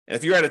 And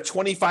if you're at a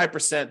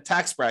 25%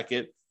 tax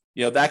bracket,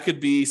 that could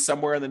be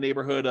somewhere in the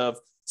neighborhood of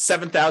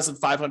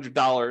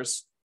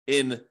 $7,500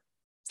 in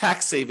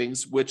tax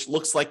savings, which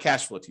looks like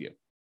cash flow to you.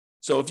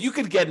 So if you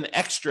could get an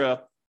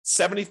extra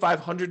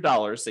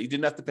 $7,500 that you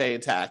didn't have to pay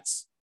in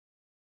tax,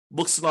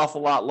 looks an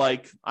awful lot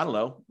like, I don't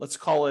know, let's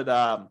call it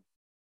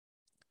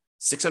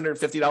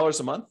 $650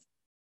 a month.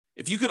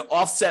 If you could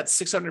offset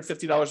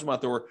 $650 a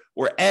month or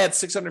add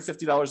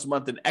 $650 a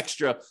month in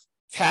extra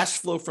cash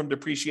flow from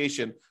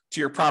depreciation to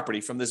your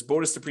property from this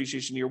bonus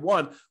depreciation year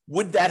one,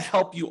 would that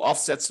help you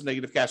offset some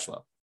negative cash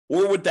flow?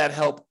 Or would that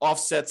help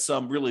offset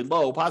some really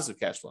low positive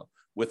cash flow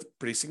with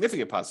pretty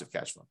significant positive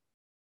cash flow?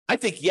 I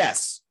think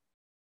yes.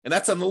 And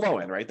that's on the low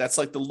end, right? That's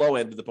like the low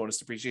end of the bonus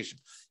depreciation.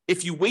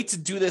 If you wait to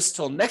do this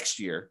till next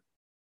year,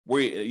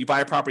 where you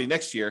buy a property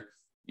next year,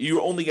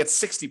 you only get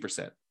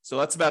 60%. So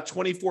that's about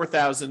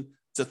 $24,000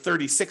 to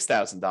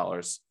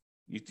 $36,000.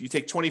 You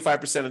take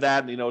 25% of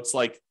that, and it's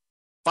like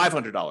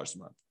 $500 a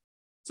month.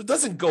 So it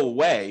doesn't go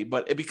away,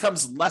 but it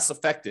becomes less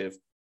effective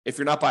if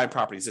you're not buying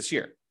properties this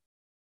year.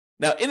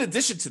 Now, in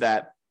addition to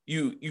that,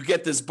 you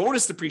get this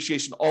bonus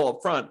depreciation all up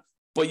front,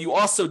 but you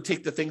also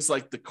take the things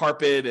like the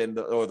carpet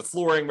or the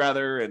flooring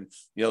rather, and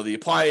the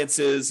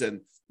appliances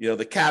and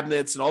the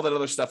cabinets and all that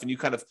other stuff, and you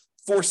kind of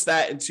force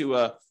that into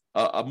a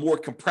more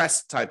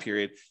compressed time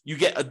period. You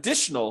get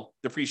additional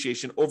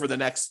depreciation over the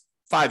next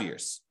 5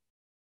 years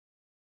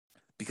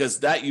because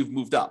that you've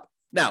moved up.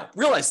 Now,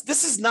 realize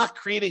this is not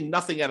creating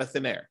nothing out of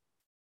thin air.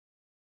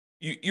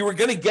 You were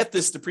going to get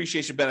this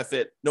depreciation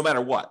benefit no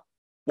matter what.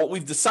 What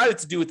we've decided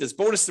to do with this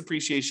bonus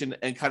depreciation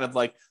and kind of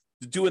like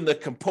doing the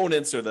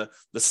components or the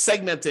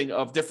segmenting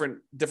of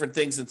different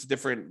things into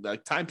different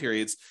time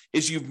periods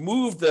is you've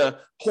moved the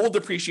whole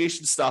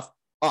depreciation stuff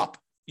up.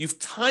 You've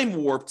time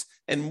warped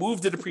and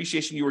moved the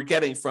depreciation you were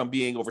getting from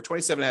being over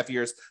 27 and a half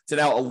years to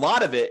now a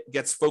lot of it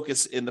gets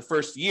focused in the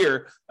first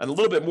year and a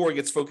little bit more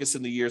gets focused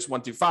in the years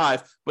 1 through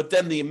 5. But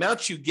then the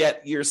amount you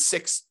get years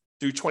 6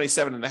 through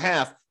 27 and a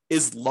half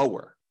is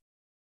lower.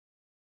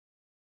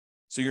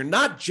 So you're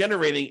not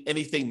generating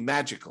anything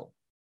magical.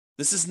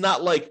 This is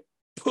not like,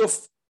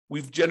 poof,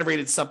 we've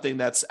generated something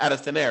that's out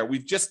of thin air.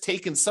 We've just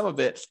taken some of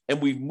it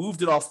and we've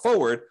moved it all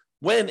forward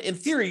when, in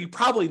theory, you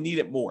probably need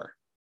it more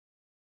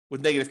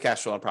with negative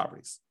cash flow on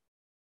properties.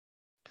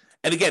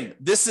 And again,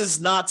 this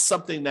is not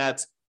something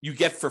that you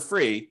get for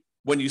free.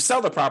 When you sell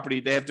the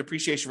property, they have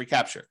depreciation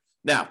recapture.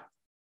 Now,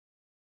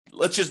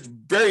 let's just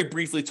very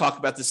briefly talk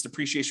about this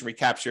depreciation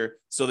recapture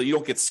so that you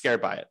don't get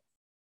scared by it.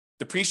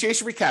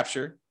 Depreciation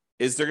recapture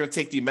is they're going to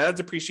take the amount of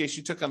depreciation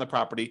you took on the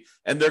property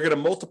and they're going to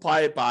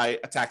multiply it by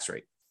a tax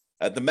rate.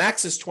 The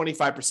max is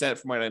 25%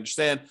 from what I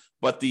understand,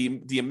 but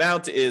the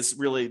amount is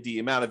really the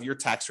amount of your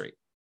tax rate.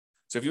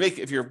 So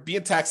if you're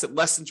being taxed at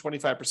less than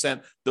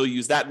 25%, they'll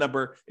use that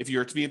number. If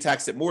you're being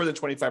taxed at more than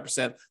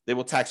 25%, they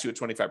will tax you at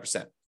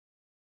 25%.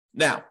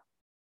 Now,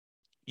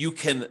 you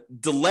can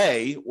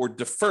delay or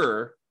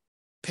defer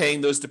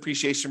paying those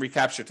depreciation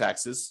recapture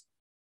taxes,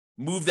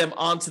 move them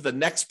onto the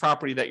next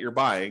property that you're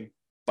buying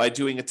by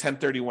doing a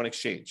 1031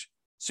 exchange.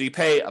 So you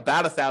pay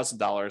about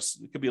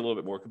 $1,000. It could be a little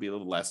bit more, it could be a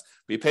little less,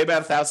 but you pay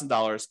about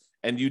 $1,000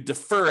 and you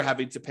defer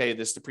having to pay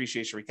this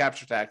depreciation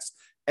recapture tax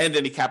and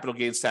any capital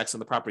gains tax on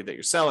the property that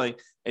you're selling,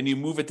 and you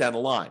move it down the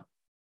line.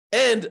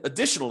 And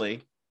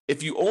additionally,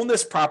 if you own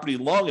this property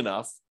long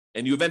enough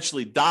and you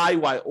eventually die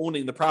while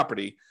owning the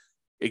property,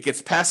 it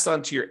gets passed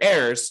on to your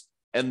heirs,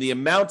 and the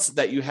amounts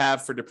that you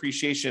have for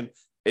depreciation,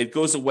 it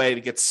goes away and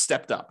it gets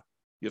stepped up.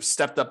 You have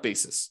stepped up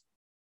basis.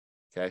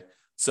 Okay.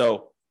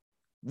 So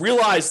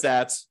realize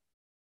that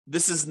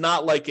this is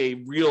not like a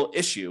real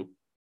issue.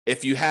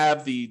 If you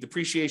have the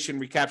depreciation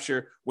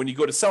recapture, when you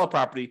go to sell a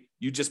property,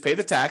 you just pay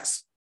the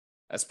tax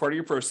as part of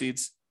your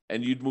proceeds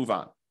and you'd move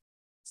on.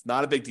 It's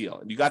not a big deal.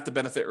 And you got the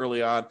benefit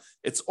early on.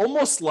 It's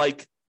almost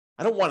like,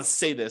 I don't want to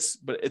say this,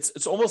 but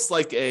it's almost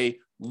like a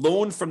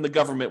loan from the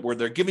government where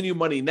they're giving you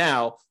money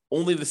now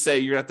only to say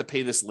you're going to have to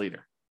pay this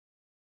later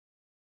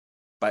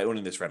by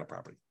owning this rental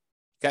property.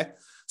 Okay.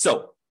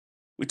 So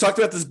we talked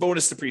about this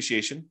bonus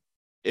depreciation.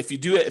 If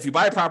you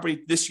buy a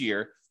property this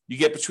year, you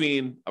get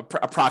between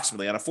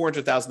approximately on a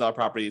 $400,000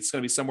 property, it's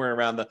going to be somewhere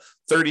around the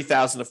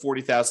 $30,000 to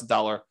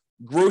 $40,000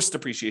 gross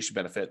depreciation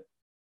benefit.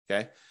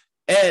 Okay.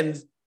 And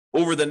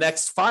over the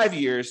next 5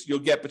 years, you'll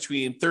get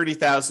between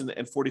 $30,000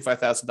 and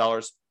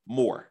 $45,000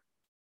 more.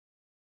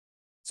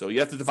 So you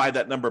have to divide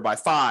that number by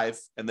 5,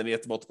 and then you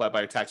have to multiply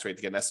by your tax rate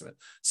to get an estimate.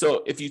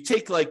 So if you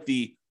take like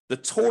the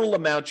total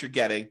amount you're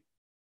getting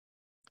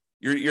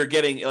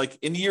like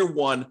in year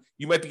one,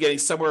 you might be getting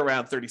somewhere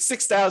around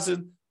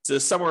 $36,000 to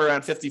somewhere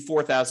around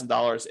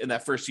 $54,000 in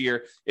that first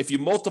year. If you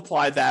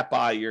multiply that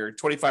by your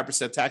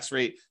 25% tax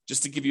rate,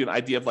 just to give you an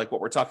idea of like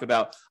what we're talking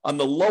about, on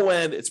the low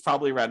end, it's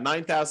probably around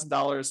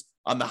 $9,000.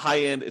 On the high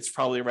end, it's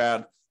probably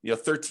around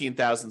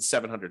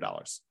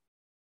 $13,700.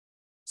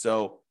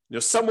 So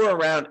somewhere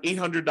around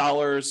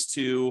 $800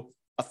 to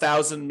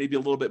 $1,000, maybe a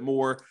little bit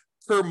more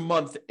per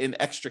month in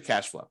extra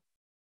cash flow.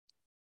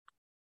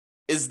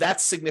 Is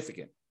that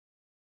significant?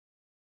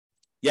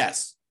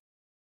 Yes,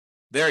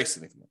 very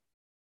significant.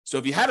 So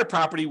if you had a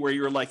property where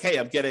you're like, hey,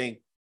 I'm getting,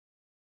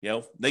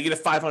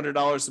 negative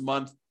 $500 a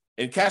month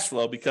in cash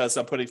flow because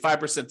I'm putting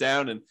 5%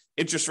 down and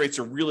interest rates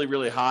are really,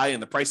 really high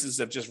and the prices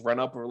have just run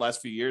up over the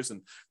last few years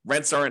and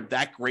rents aren't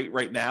that great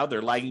right now.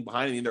 They're lagging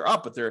behind. I mean, they're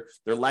up, but they're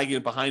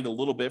lagging behind a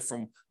little bit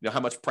from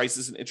how much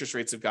prices and interest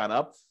rates have gone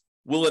up.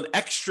 Will an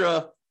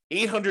extra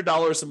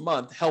 $800 a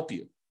month help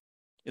you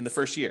in the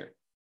first year?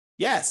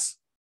 Yes.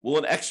 Will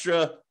an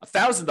extra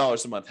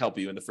 $1,000 a month help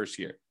you in the first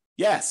year?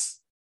 Yes.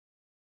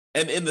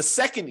 And in the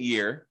second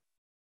year,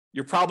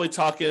 you're probably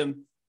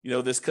talking,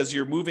 this because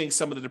you're moving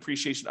some of the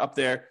depreciation up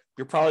there.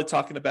 You're probably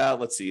talking about,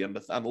 let's see, on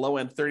the low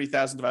end,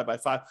 30,000 divided by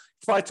 5.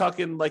 You're probably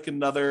talking like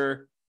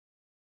another,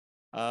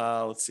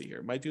 let's see here.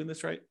 Am I doing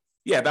this right?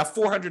 Yeah, about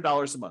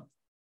 $400 a month.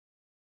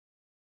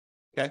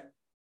 Okay.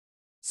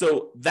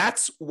 So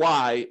that's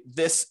why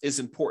this is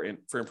important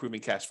for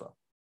improving cash flow.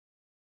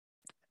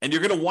 And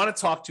you're going to want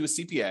to talk to a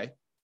CPA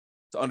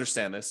to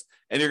understand this.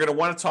 And you're going to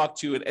want to talk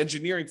to an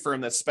engineering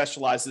firm that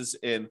specializes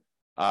in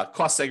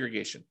cost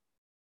segregation.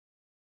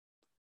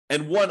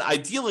 And one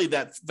ideally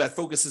that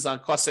focuses on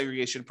cost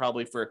segregation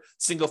probably for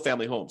single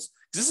family homes.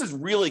 This is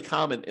really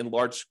common in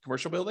large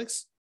commercial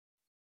buildings,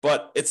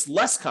 but it's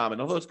less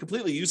common, although it's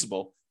completely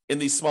usable in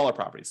these smaller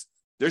properties.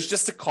 There's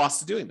just a cost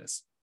to doing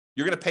this.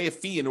 You're going to pay a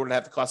fee in order to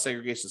have the cost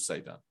segregation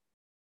study done.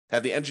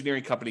 Have the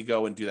engineering company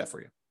go and do that for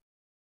you.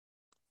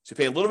 So you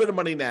pay a little bit of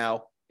money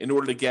now in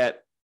order to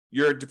get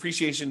your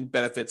depreciation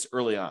benefits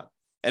early on.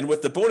 And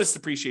with the bonus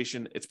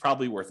depreciation, it's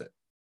probably worth it.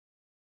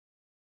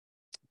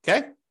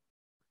 Okay?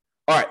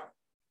 All right.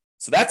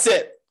 So that's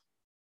it.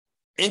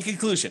 In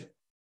conclusion,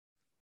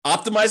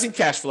 optimizing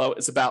cash flow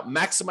is about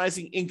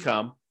maximizing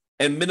income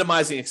and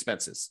minimizing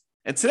expenses.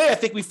 And today, I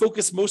think we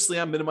focus mostly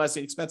on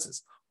minimizing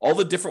expenses, all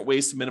the different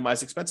ways to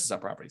minimize expenses on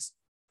properties.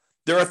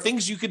 There are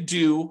things you could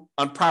do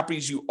on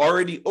properties you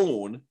already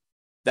own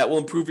that will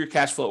improve your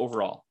cash flow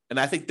overall. And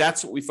I think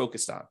that's what we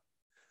focused on.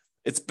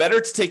 It's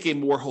better to take a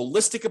more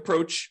holistic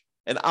approach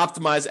and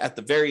optimize at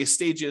the various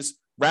stages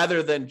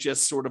rather than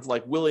just sort of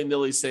like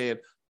willy-nilly saying,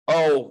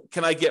 oh,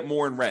 can I get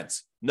more in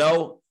rent?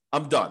 No,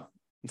 I'm done.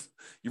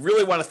 You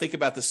really want to think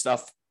about this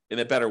stuff in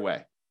a better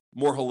way,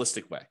 more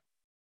holistic way.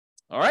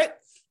 All right.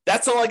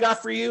 That's all I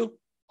got for you.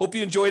 Hope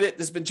you enjoyed it.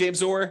 This has been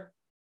James Orr.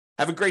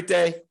 Have a great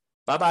day.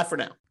 Bye-bye for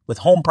now. With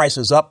home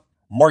prices up,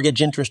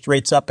 mortgage interest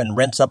rates up, and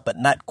rents up, but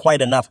not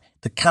quite enough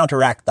to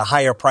counteract the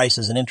higher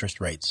prices and interest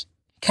rates,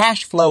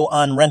 cash flow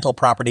on rental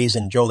properties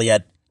in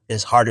Joliet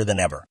is harder than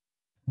ever.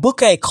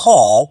 Book a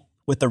call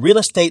with the Real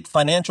Estate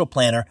Financial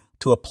Planner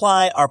to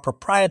apply our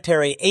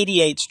proprietary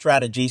 88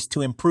 strategies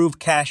to improve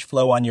cash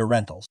flow on your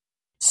rentals.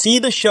 See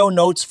the show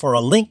notes for a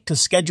link to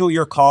schedule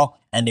your call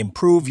and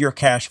improve your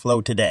cash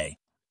flow today.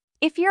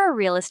 If you're a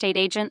real estate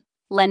agent,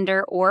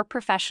 lender, or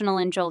professional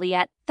in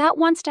Joliet that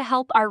wants to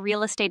help our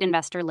real estate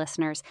investor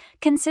listeners,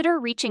 consider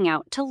reaching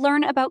out to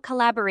learn about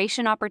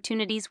collaboration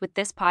opportunities with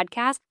this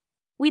podcast.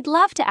 We'd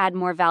love to add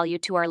more value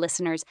to our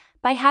listeners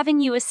by having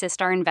you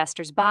assist our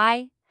investors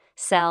buy,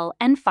 sell,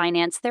 and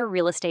finance their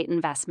real estate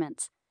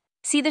investments.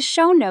 See the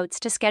show notes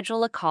to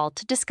schedule a call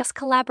to discuss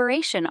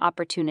collaboration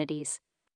opportunities.